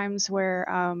 There are times where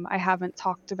I haven't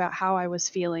talked about how I was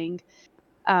feeling.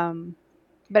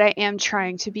 But I am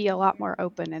trying to be a lot more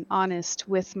open and honest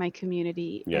with my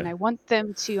community. And I want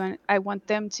them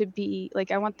to be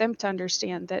like, I want them to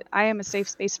understand that I am a safe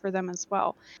space for them as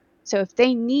well. So if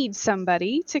they need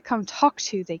somebody to come talk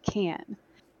to, they can.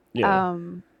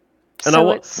 And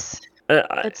so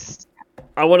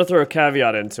I want to throw a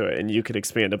caveat into it, and you could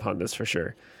expand upon this for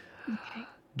sure. Okay.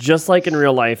 Just like in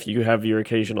real life, you have your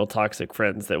occasional toxic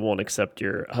friends that won't accept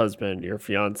your husband, your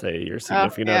fiance, your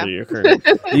significant other, your current.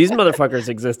 These motherfuckers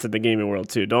exist in the gaming world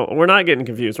too. We're not getting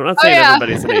confused. We're not saying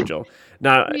everybody's an angel.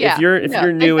 Now, if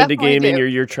you're new into gaming or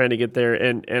you're trying to get there,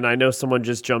 and I know someone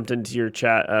just jumped into your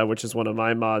chat, which is one of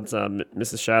my mods,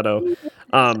 Mrs. Shadow.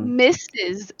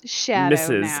 Mrs. Shadow.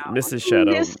 Mrs.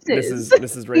 Shadow.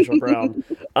 Mrs. Rachel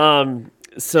Brown.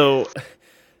 So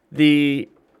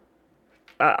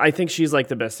I think she's like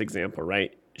the best example,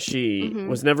 right? She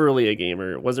was never really a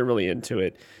gamer, wasn't really into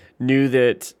it, knew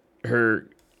that her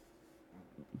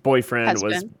boyfriend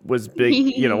was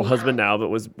big, husband now, but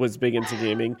was big into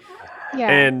gaming. Yeah.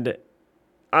 And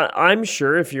I'm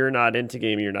sure if you're not into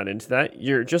gaming, you're not into that.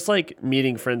 You're just like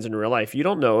meeting friends in real life. You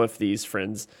don't know if these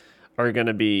friends are going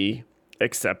to be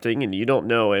accepting, and you don't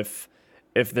know if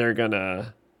they're going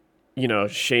to,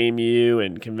 shame you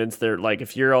and convince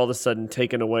if you're all of a sudden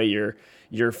taking away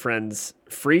your friend's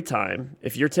free time,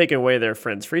 if you're taking away their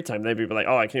friend's free time, they'd be like,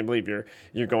 oh, I can't believe you're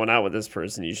going out with this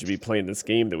person. You should be playing this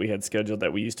game that we had scheduled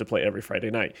that we used to play every Friday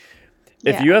night.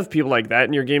 Yeah. If you have people like that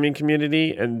in your gaming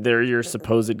community and they're your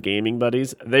supposed gaming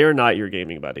buddies, they are not your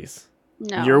gaming buddies.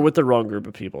 No. You're with the wrong group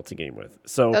of people to game with.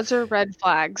 So those are red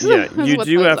flags. Yeah, you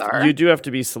do have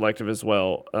to be selective as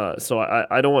well. So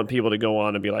I don't want people to go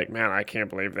on and be like, man, I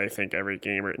can't believe they think every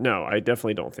gamer. No, I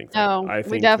definitely don't think that. No,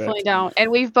 we definitely don't.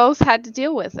 And we've both had to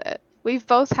deal with it. We've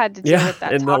both had to deal with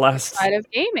that in the last side of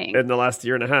gaming. In the last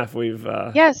year and a half, we've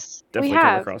definitely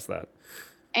come across that.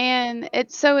 And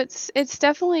it's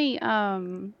definitely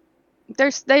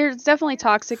there's definitely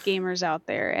toxic gamers out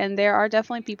there, and there are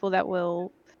definitely people that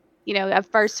will At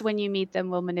first when you meet them,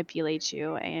 will manipulate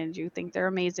you and you think they're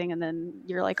amazing. And then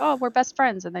you're like, oh, we're best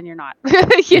friends. And then you're not,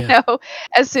 Yeah.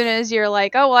 as soon as you're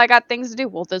like, oh, well, I got things to do.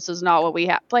 Well, this is not what we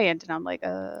have planned. And I'm like,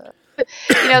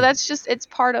 that's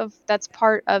part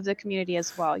of the community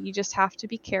as well. You just have to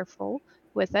be careful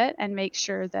with it and make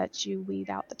sure that you weed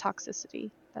out the toxicity.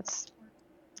 That's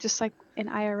just like in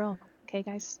IRL. Okay,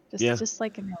 guys, Yeah. just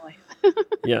like in real life.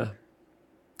 Yeah.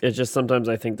 It's just sometimes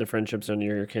I think the friendships on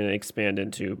here can expand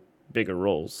into bigger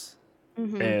roles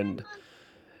Hmm. and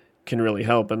can really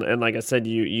help. And like I said,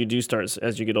 you do start,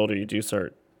 as you get older, you do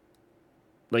start,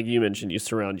 like you mentioned, you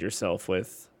surround yourself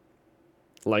with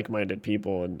like-minded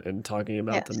people, and talking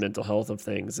about the Yes. mental health of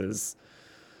things is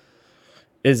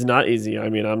not easy. I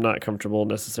mean, I'm not comfortable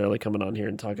necessarily coming on here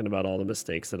and talking about all the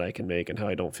mistakes that I can make and how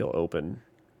I don't feel open,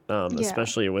 Yeah.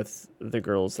 especially with the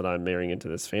girls that I'm marrying into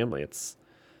this family.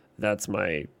 That's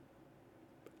my,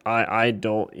 I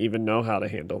don't even know how to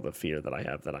handle the fear that I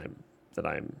have that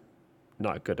I'm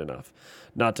not good enough.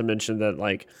 Not to mention that,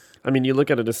 like, I mean, you look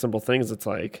at it as simple things. It's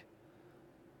like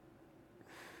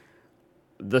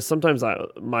sometimes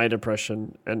my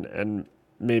depression, and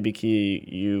maybe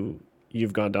Key,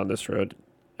 you've gone down this road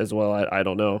as well. I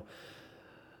don't know.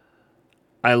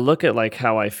 I look at like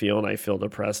how I feel, and I feel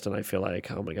depressed, and I feel like,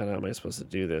 oh my God, how am I supposed to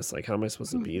do this? Like, how am I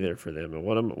supposed to be Hmm. there for them? And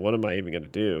what am I even going to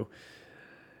do?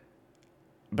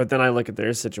 But then I look at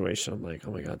their situation. I'm like,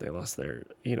 oh my God, they lost their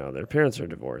parents are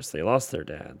divorced. They lost their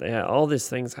dad. They had all these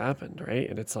things happened. Right.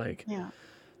 And it's like, Yeah.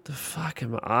 the fuck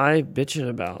am I bitching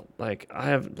about? Like, I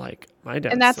have, like, my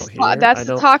And dad's still here. I the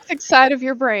don't, toxic side of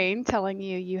your brain telling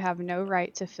you you have no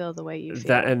right to feel the way you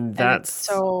that, feel. and And it's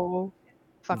so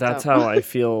fucked that's up. how I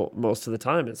feel most of the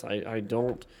time is I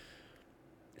don't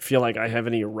feel like I have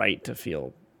any right to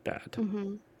feel bad.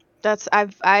 Hmm.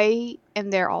 I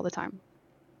am there all the time.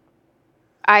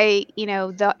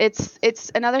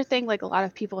 It's another thing, like a lot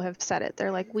of people have said it.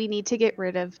 They're like, we need to get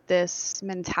rid of this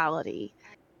mentality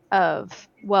of,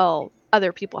 well,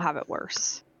 other people have it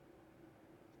worse.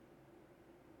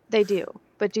 They do.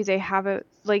 But do they have it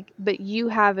but you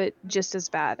have it just as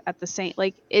bad at the same,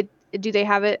 do they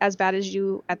have it as bad as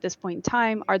you at this point in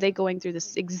time? Are they going through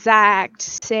this exact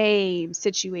same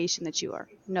situation that you are?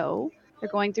 No, they're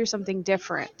going through something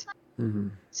different. Mm-hmm.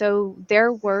 So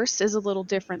their worst is a little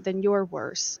different than your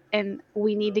worst. And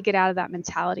we need to get out of that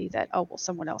mentality that, oh, well,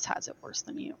 someone else has it worse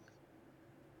than you.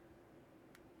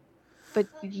 But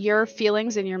your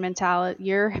feelings and your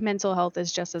mental health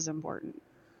is just as important.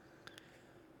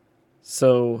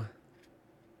 So,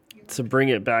 to bring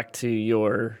it back to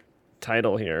your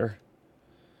title here,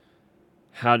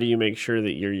 how do you make sure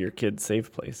that you're your kid's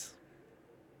safe place?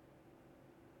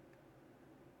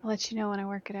 I'll let you know when I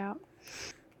work it out.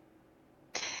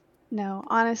 No,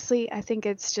 honestly, I think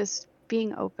it's just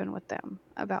being open with them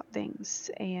about things,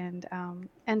 and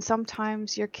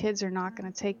sometimes your kids are not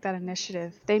going to take that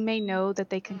initiative. They may know that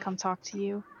they can come talk to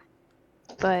you,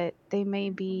 but they may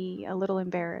be a little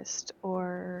embarrassed,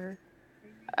 or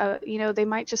they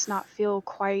might just not feel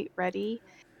quite ready.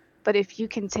 But if you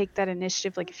can take that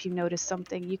initiative, like if you notice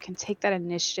something, you can take that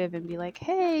initiative and be like,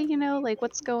 hey, like,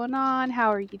 what's going on?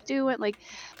 How are you doing? Like,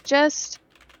 just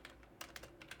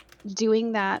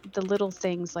doing that, the little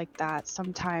things like that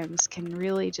sometimes can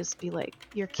really just be like,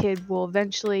 your kid will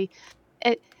eventually,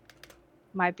 it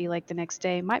might be like the next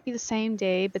day, might be the same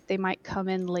day, but they might come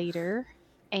in later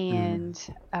Mm-hmm.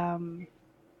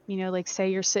 and, like, say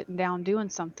you're sitting down doing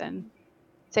something.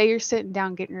 Say you're sitting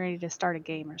down getting ready to start a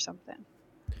game or something.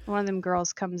 One of them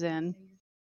girls comes in,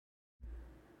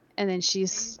 and then she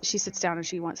sits down and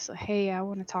she wants to, hey, I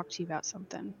want to talk to you about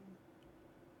something.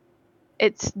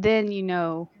 It's then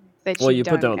that Well, you've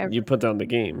done you put down the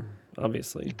game,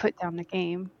 obviously. you put down the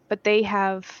game, but they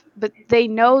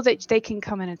know that they can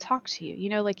come in and talk to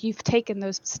you, like you've taken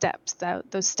those steps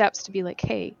to be like,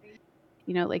 hey,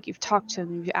 like you've talked to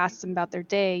them, you've asked them about their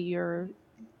day,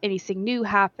 anything new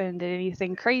happened,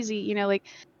 anything crazy, like,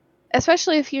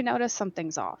 especially if you notice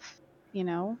something's off, you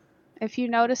know if you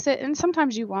notice it, and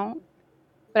sometimes you won't,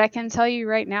 but I can tell you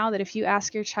right now that if you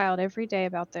ask your child every day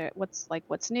about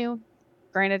what's new,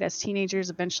 granted, as teenagers,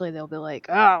 eventually they'll be like,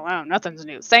 oh, wow, nothing's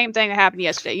new. Same thing that happened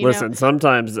yesterday, Listen,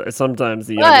 sometimes But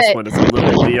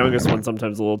the youngest one's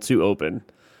sometimes a little too open.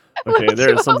 a Okay, little there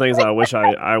too are some things open.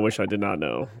 I wish I did not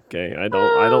know. Okay, I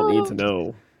don't need to Oh.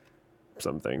 know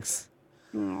some things.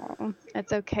 Oh,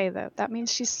 it's okay though. That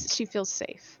means she feels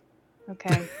safe.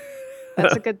 Okay,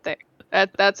 that's a good thing.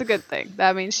 That's a good thing.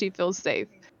 That means she feels safe.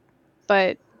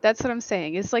 But that's what I'm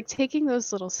saying. It's like taking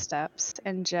those little steps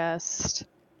and just,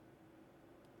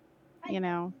 you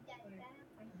know,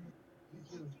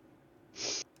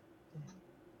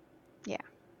 yeah.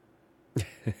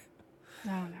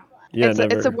 Yeah, It's a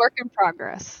never. work in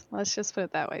progress. Let's just put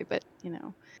it that way. But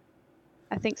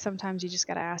I think sometimes you just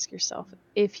got to ask yourself,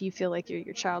 if you feel like you're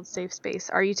your child's safe space,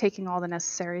 are you taking all the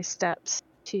necessary steps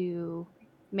to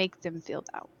make them feel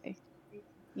that way?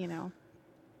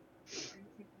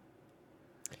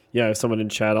 Yeah, if someone in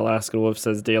chat, Alaska Wolf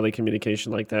says daily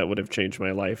communication like that would have changed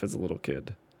my life as a little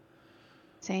kid.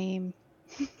 Same.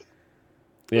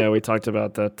 Yeah, we talked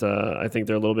about that. I think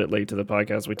they're a little bit late to the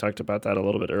podcast. We talked about that a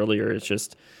little bit earlier. It's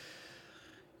just,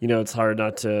 it's hard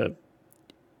not to.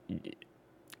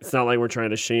 It's not like we're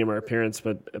trying to shame our parents,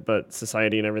 but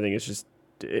society and everything is just.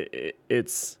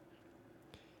 It's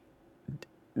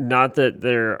not that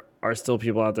there are still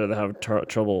people out there that have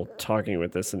trouble talking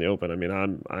with this in the open. I mean,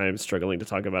 I'm struggling to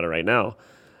talk about it right now.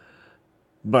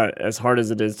 But as hard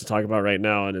as it is to talk about right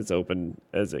now, and as open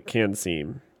as it can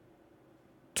seem,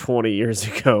 20 years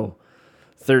ago,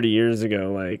 30 years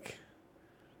ago, it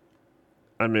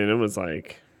was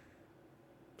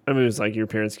like your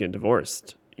parents getting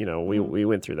divorced. We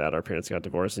went through that. Our parents got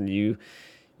divorced, and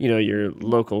your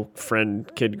local friend,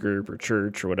 kid group, or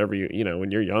church, or whatever,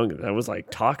 when you're young, that was like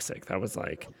toxic. That was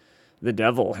like the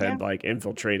devil had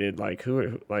infiltrated,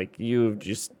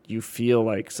 you feel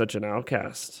like such an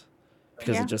outcast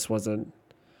because it just wasn't.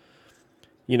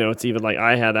 It's even like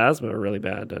I had asthma really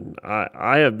bad, and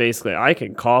I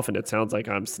can cough and it sounds like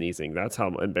I'm sneezing. That's how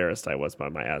embarrassed I was by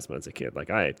my asthma as a kid. Like,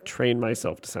 I trained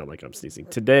myself to sound like I'm sneezing.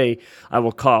 Today, I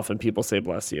will cough and people say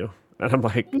bless you, and I'm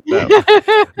like,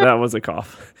 that was a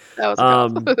cough. That was a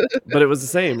cough. But it was the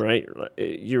same, right?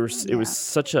 It was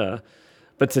such a.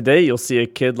 But today you'll see a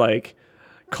kid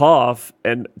cough,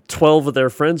 and 12 of their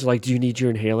friends are like, "Do you need your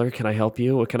inhaler? Can I help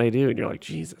you? What can I do?" And you're like,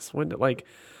 Jesus, when did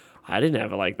I didn't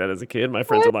have it like that as a kid. My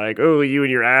friends are like, "Oh, you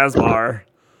and your asthma are."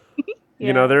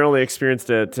 Their only experience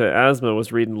to asthma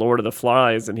was reading Lord of the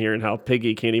Flies and hearing how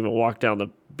Piggy can't even walk down the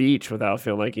beach without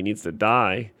feeling like he needs to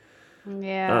die.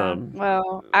 Yeah.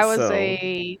 Well, I was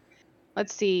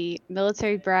let's see,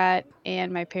 military brat,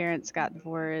 and my parents got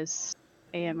divorced,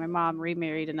 and my mom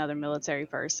remarried another military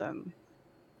person.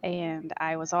 And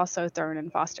I was also thrown in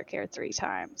foster care 3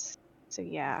 times. So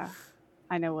yeah,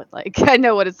 I know what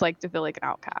it's like to feel like an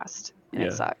outcast, and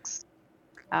it sucks.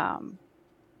 I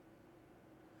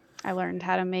learned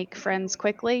how to make friends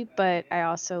quickly, but I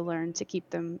also learned to keep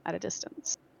them at a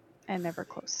distance and never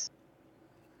close.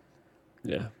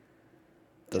 Yeah.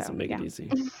 Doesn't make it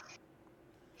easy.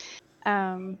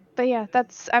 But yeah,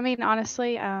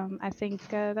 honestly, I think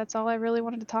that's all I really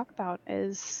wanted to talk about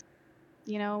is,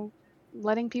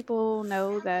 letting people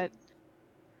know that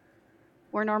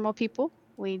we're normal people.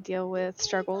 We deal with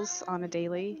struggles on a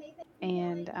daily,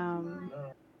 and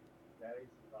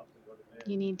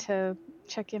you need to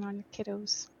check in on your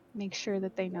kiddos. Make sure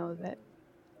that they know that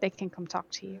they can come talk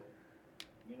to you.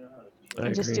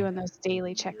 And just doing those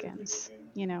daily check-ins,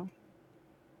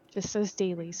 just those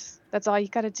dailies. That's all you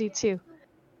got to do too.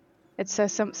 It's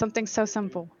something so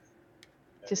simple.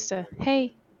 Just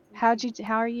hey, how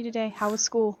are you today? How was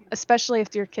school? Especially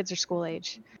if your kids are school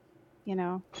age.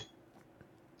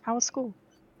 How was school?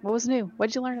 What was new?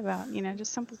 What'd you learn about?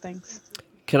 Just simple things.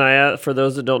 Can I ask, for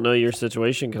those that don't know your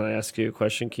situation, can I ask you a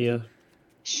question, Kia?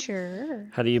 Sure.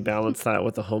 How do you balance that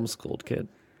with a homeschooled kid?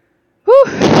 Whew.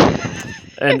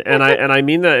 and I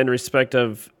mean that in respect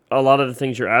of a lot of the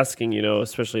things you're asking,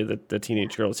 especially the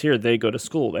teenage girls here, they go to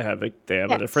school, they have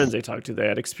other friends they talk to, they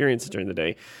had experiences during the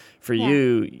day. For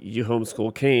you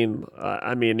homeschool Kane.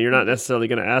 You're not necessarily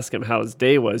going to ask him how his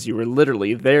day was. You were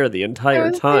literally there the entire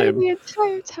time.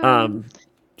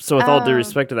 So with all due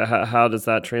respect to that, how does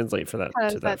that translate for that? How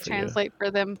does that translate for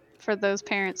them, for those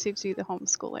parents who do the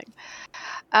homeschooling?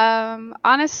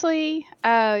 Honestly,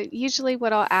 usually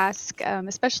what I'll ask,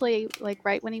 especially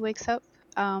right when he wakes up,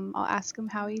 I'll ask him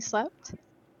how he slept.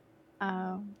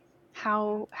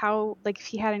 How if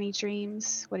he had any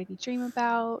dreams, what did he dream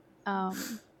about?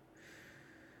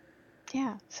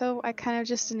 Yeah, so I kind of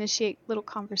just initiate little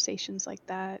conversations like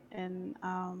that, and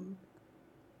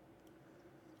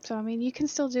so you can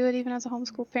still do it even as a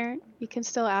homeschool parent. You can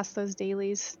still ask those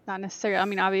dailies, not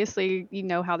necessarily. Obviously you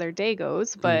know how their day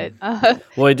goes, but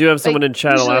well, I do have someone in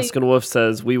chat. Usually, Alaskan Wolf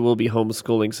says we will be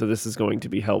homeschooling, so this is going to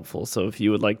be helpful. So if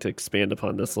you would like to expand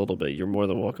upon this a little bit, you're more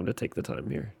than welcome to take the time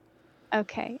here.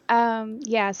 Okay.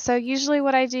 Yeah. So usually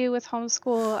what I do with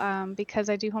homeschool, because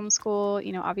I do homeschool,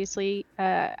 obviously,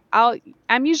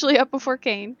 I'm usually up before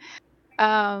Kane.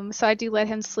 So I do let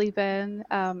him sleep in,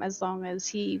 as long as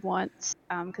he wants,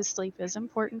 because sleep is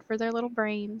important for their little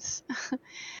brains.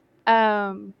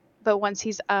 But once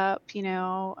he's up,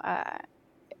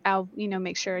 I'll,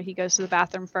 make sure he goes to the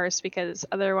bathroom first, because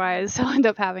otherwise he'll end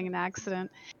up having an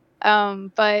accident.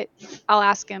 But I'll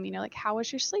ask him, like, how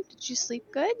was your sleep? Did you sleep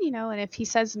good? And if he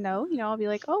says no, I'll be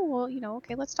like, oh, well,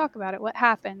 okay, let's talk about it. What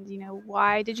happened?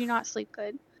 Why did you not sleep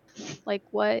good? Like,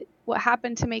 what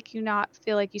happened to make you not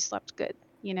feel like you slept good?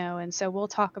 And so we'll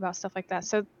talk about stuff like that.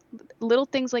 So little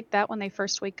things like that when they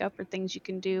first wake up are things you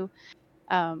can do.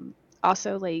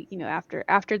 Also, like,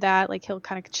 after that, like, he'll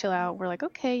kind of chill out. We're like,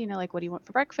 okay, like, what do you want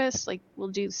for breakfast? Like, we'll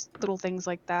do little things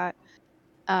like that.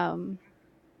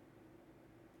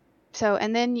 So,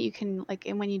 and then you can, like,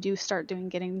 and when you do start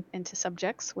getting into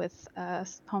subjects with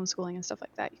homeschooling and stuff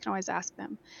like that, you can always ask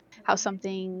them how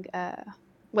something,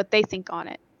 what they think on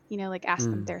it, like, ask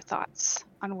them their thoughts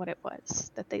on what it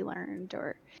was that they learned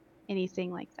or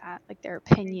anything like that, like their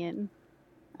opinion.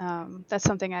 That's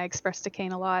something I express to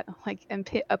Kane a lot. Like,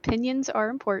 opinions are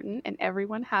important, and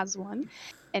everyone has one,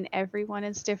 and everyone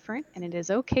is different, and it is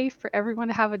okay for everyone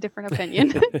to have a different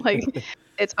opinion. Like,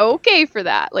 it's okay for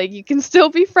that. Like, you can still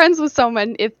be friends with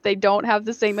someone if they don't have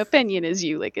the same opinion as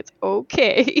you. Like, it's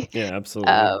okay. Yeah,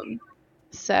 absolutely.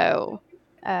 So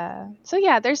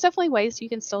yeah, there's definitely ways you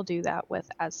can still do that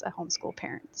as a homeschool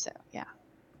parent. So yeah,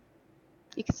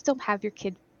 you can still have your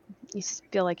kid, you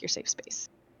feel like your safe space.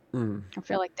 I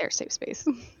feel like their safe space.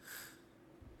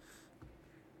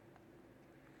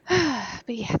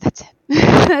 But yeah, that's it.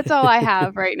 That's all I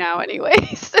have right now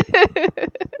anyways.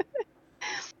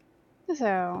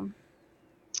 So,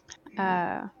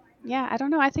 yeah, I don't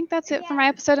know. I think that's it for my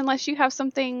episode, unless you have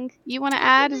something you want to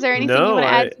add. Is there anything you want to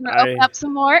add? You want to open up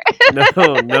some more?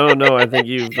 No. I think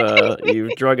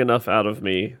you've drug enough out of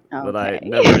me that I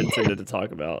never intended to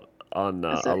talk about on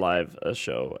a live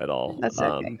show at all. That's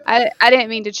okay. I didn't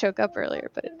mean to choke up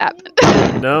earlier, but it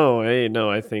happened.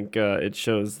 No, I think it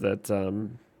shows that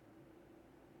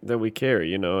that we care,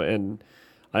 and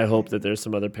I hope that there's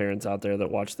some other parents out there that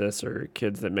watch this, or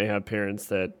kids that may have parents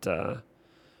that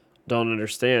don't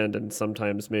understand. And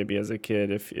sometimes maybe as a kid,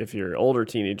 if you're an older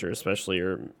teenager especially,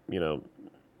 or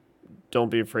don't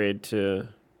be afraid to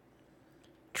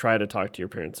try to talk to your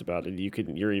parents about it.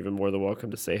 You're even more than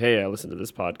welcome to say, hey, I listened to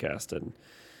this podcast and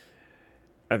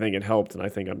I think it helped, and I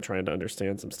think I'm trying to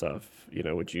understand some stuff.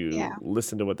 Would you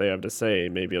listen to what they have to say?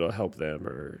 Maybe it'll help them,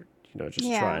 or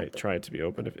just try to be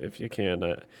open if you can.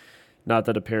 Not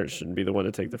that a parent shouldn't be the one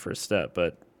to take the first step,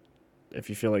 but if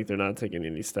you feel like they're not taking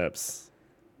any steps,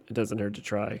 it doesn't hurt to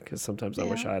try, because sometimes I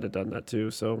wish I had done that too.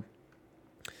 So,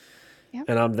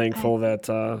 and I'm thankful that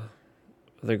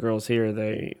the girls here,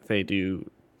 they do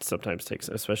sometimes take,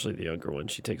 especially the younger one,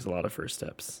 she takes a lot of first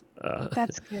steps.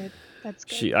 That's good. That's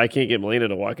good. I can't get Melina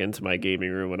to walk into my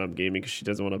gaming room when I'm gaming because she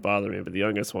doesn't want to bother me. But the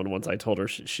youngest one, once I told her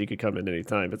she could come in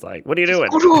anytime, it's like, what are you doing?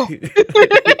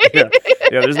 yeah,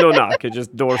 there's no knock. It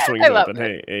just door swings open.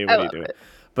 Hey, what are you doing?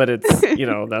 But it's,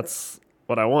 that's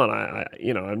what I want.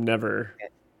 I'm never,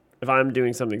 if I'm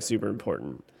doing something super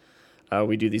important,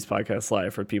 we do these podcasts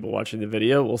live for people watching the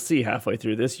video. We'll see halfway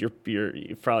through this, you're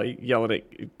probably yelling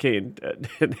at Kane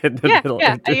in the middle.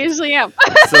 Yeah, I usually am.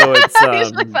 So it's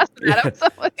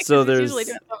so there's usually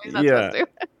doing something he's not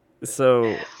supposed to.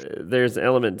 So there's an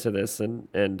element to this, and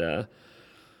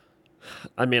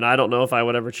I mean, I don't know if I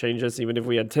would ever change this, even if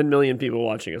we had 10 million people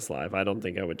watching us live. I don't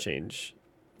think I would change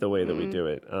the way that we do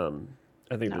it.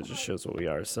 I think that just shows what we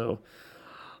are. So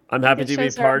I'm happy to be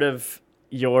part of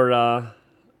your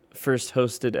first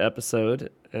hosted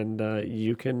episode, and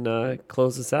you can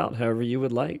close us out however you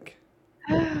would like.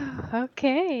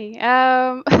 Okay.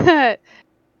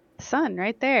 Son,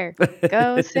 right there.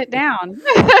 Go sit down.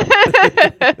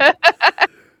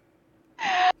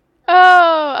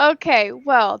 Oh, okay.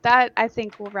 Well, that, I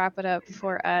think, will wrap it up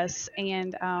for us.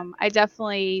 And I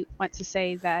definitely want to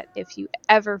say that if you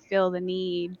ever feel the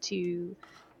need to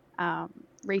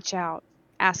reach out,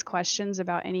 ask questions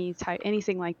about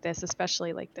anything like this,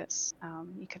 especially like this,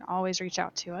 you can always reach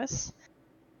out to us.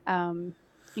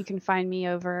 You can find me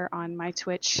over on my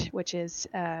Twitch, which is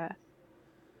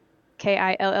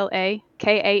KILLA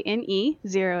KANE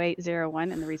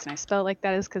 0801, and the reason I spell it like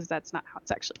that is because that's not how it's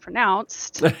actually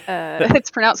pronounced. It's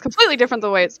pronounced completely different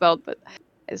the way it's spelled, but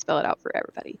I spell it out for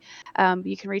everybody.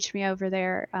 You can reach me over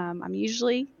there. I'm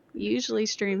usually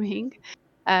streaming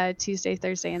Tuesday,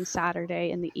 Thursday, and Saturday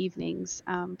in the evenings.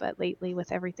 But lately,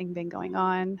 with everything been going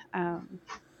on,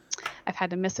 I've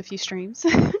had to miss a few streams.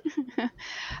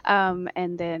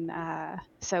 And then,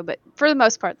 but for the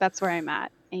most part, that's where I'm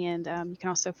at. And you can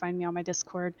also find me on my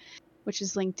Discord, which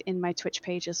is linked in my Twitch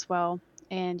page as well.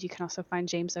 And you can also find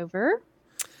James over.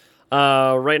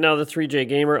 Right now, the 3J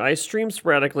Gamer. I stream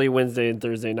sporadically Wednesday and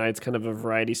Thursday nights, kind of a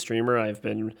variety streamer. I've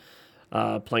been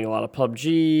playing a lot of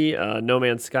PUBG, No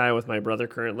Man's Sky with my brother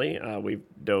currently. We've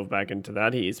dove back into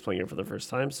that. He's playing it for the first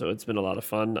time, so it's been a lot of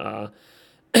fun.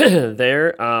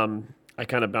 there. I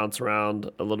kind of bounce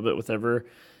around a little bit with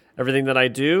everything that I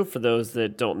do. For those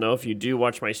that don't know, if you do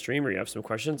watch my stream or you have some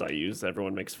questions,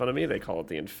 everyone makes fun of me. They call it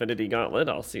the Infinity Gauntlet.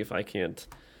 I'll see if I can't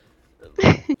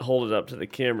hold it up to the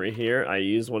camera here. I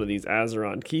use one of these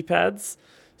Azeron keypads.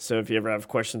 So if you ever have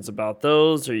questions about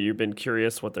those or you've been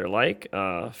curious what they're like,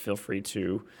 feel free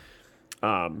to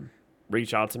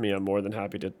reach out to me. I'm more than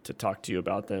happy to talk to you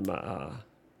about them.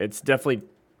 It's definitely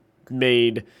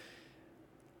made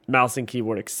mouse and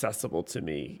keyboard accessible to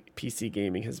me. PC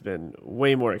gaming has been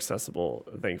way more accessible,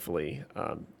 thankfully,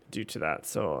 due to that.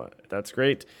 So that's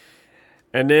great.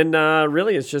 And then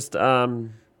really it's just, I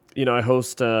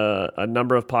host a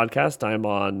number of podcasts. I'm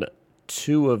on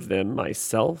 2 of them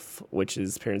myself, which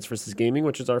is Parents versus Gaming,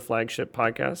 which is our flagship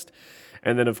podcast.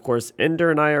 And then, of course,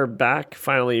 Ender and I are back.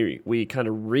 Finally, we kind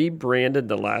of rebranded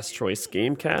the Last Choice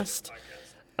Gamecast.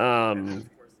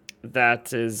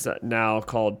 That is now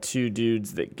called Two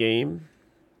Dudes That Game.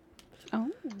 Oh,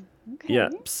 okay. Yeah,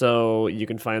 so you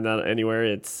can find that anywhere.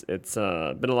 It's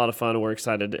been a lot of fun. We're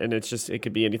excited, and it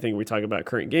could be anything. We talk about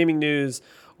current gaming news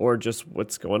or just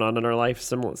what's going on in our life.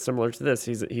 Similar to this,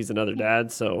 he's another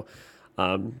dad, so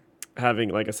having,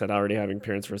 like I said, already having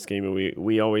Parents versus Gaming,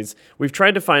 we've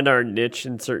tried to find our niche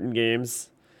in certain games.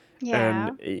 Yeah.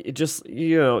 And it just,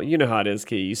 you know how it is,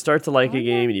 Key. You start to like a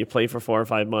game and you play for 4 or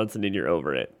 5 months and then you're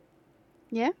over it.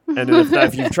 Yeah. And then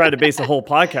if you've tried to base a whole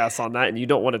podcast on that and you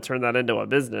don't want to turn that into a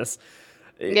business,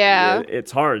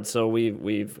 it's hard. So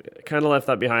we've kind of left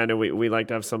that behind, and we like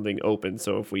to have something open.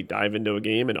 So if we dive into a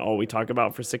game and all we talk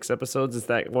about for 6 episodes is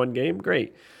that one game,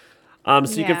 great. So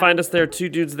you can find us there, Two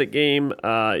Dudes That Game.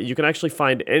 You can actually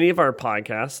find any of our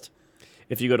podcasts.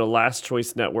 If you go to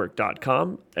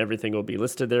lastchoicenetwork.com, everything will be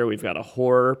listed there. We've got a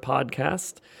horror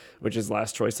podcast, which is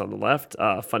Last Choice on the left.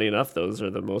 Funny enough, those are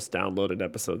the most downloaded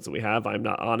episodes that we have. I'm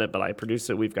not on it, but I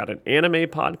produce it. We've got an anime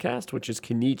podcast, which is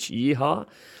Kenichi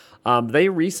Yeehaw. They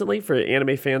recently, for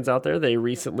anime fans out there,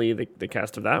 the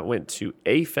cast of that went to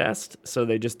A-Fest. So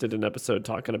they just did an episode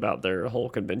talking about their whole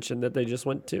convention that they just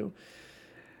went to.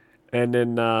 And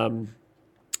then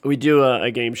we do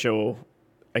a game show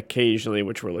occasionally,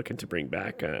 which we're looking to bring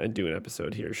back and do an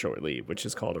episode here shortly, which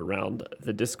is called Around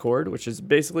the Discord, which is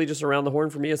basically just Around the Horn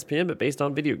from ESPN, but based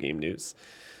on video game news.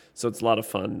 So it's a lot of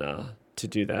fun to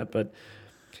do that. But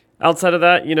outside of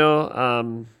that,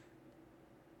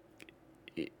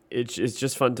 it's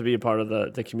just fun to be a part of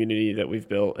the community that we've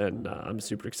built, and I'm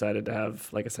super excited to have,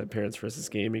 like I said, Parents versus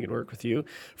Gaming and work with you.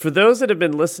 For those that have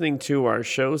been listening to our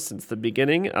show since the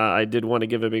beginning, I did want to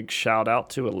give a big shout out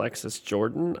to Alexis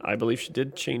Jordan. I believe she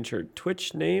did change her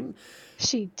Twitch name.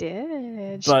 She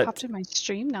did. She popped in my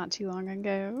stream not too long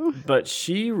ago. But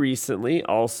she recently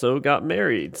also got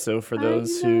married. So for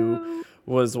those who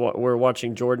were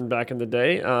watching Jordan back in the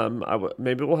day,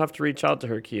 maybe we'll have to reach out to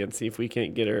her, Key, and see if we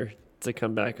can't get her to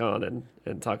come back on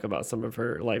and talk about some of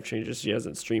her life changes. She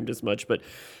hasn't streamed as much, but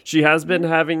she has been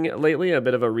having lately a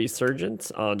bit of a resurgence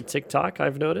on TikTok,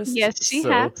 I've noticed. Yes, she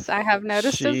has. I have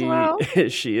noticed as well.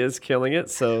 She is killing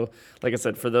it. So, like I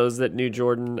said, for those that knew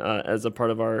Jordan as a part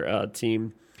of our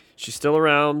team, she's still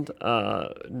around.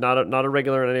 Not a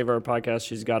regular on any of our podcasts.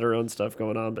 She's got her own stuff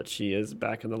going on, but she is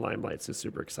back in the limelight. So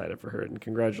super excited for her. And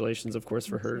congratulations, of course,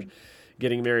 for her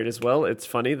getting married as well. It's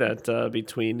funny that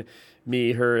between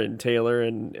me, her, and Taylor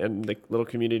and the little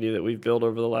community that we've built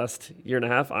over the last year and a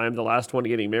half, I'm the last one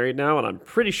getting married now, and I'm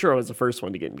pretty sure I was the first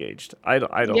one to get engaged. I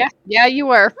don't. Yeah, you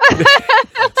were.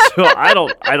 So I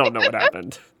don't know what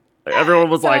happened. Everyone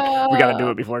was like, "We got to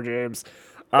do it before James."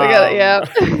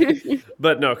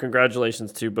 But no,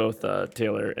 congratulations to both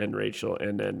Taylor and Rachel,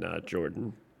 and then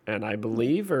Jordan. And I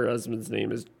believe her husband's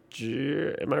name is.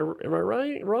 Am I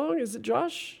right? Wrong? Is it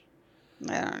Josh?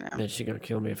 I don't know. Man, she's gonna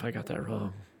kill me if I got that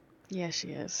wrong. Yeah, she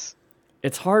is.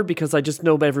 It's hard because I just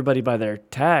know everybody by their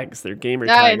tags, their gamer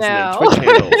tags, and their know. Twitch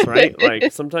handles, right?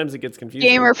 Like sometimes it gets confusing.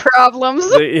 Gamer problems.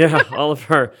 Yeah, all of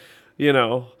our,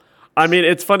 I mean,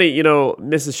 it's funny,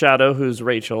 Mrs. Shadow, who's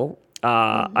Rachel.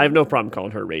 I have no problem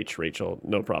calling her Rachel,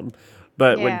 no problem.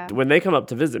 But when they come up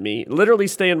to visit me, literally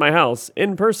stay in my house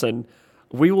in person,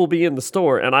 we will be in the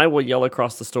store, and I will yell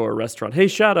across the store or restaurant, "Hey,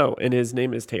 Shadow," and his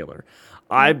name is Taylor.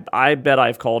 I bet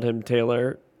I've called him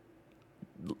Taylor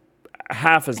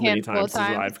half as many times as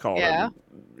I've called him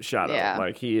Shadow. Yeah.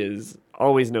 Like, he is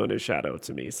always known as Shadow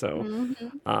to me. So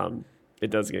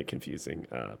it does get confusing.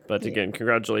 But again,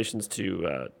 congratulations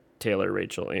to Taylor,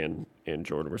 Rachel, and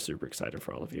Jordan. We're super excited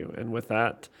for all of you. And with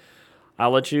that,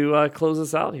 I'll let you close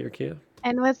us out here, Kia.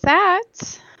 And with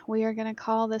that, we are going to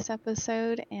call this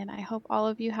episode, and I hope all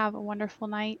of you have a wonderful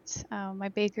night. My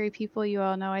bakery people, you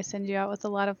all know I send you out with a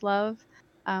lot of love.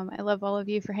 I love all of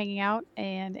you for hanging out.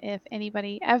 And if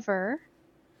anybody ever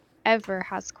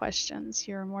has questions,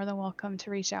 you're more than welcome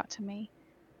to reach out to me.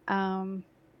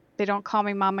 They don't call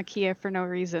me Mama Kia for no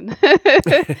reason.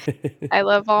 I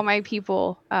love all my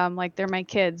people like they're my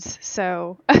kids.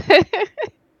 So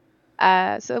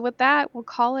so with that, we'll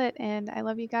call it. And I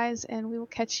love you guys. And we will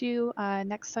catch you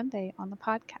next Sunday on the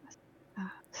podcast.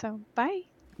 So bye.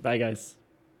 Bye, guys.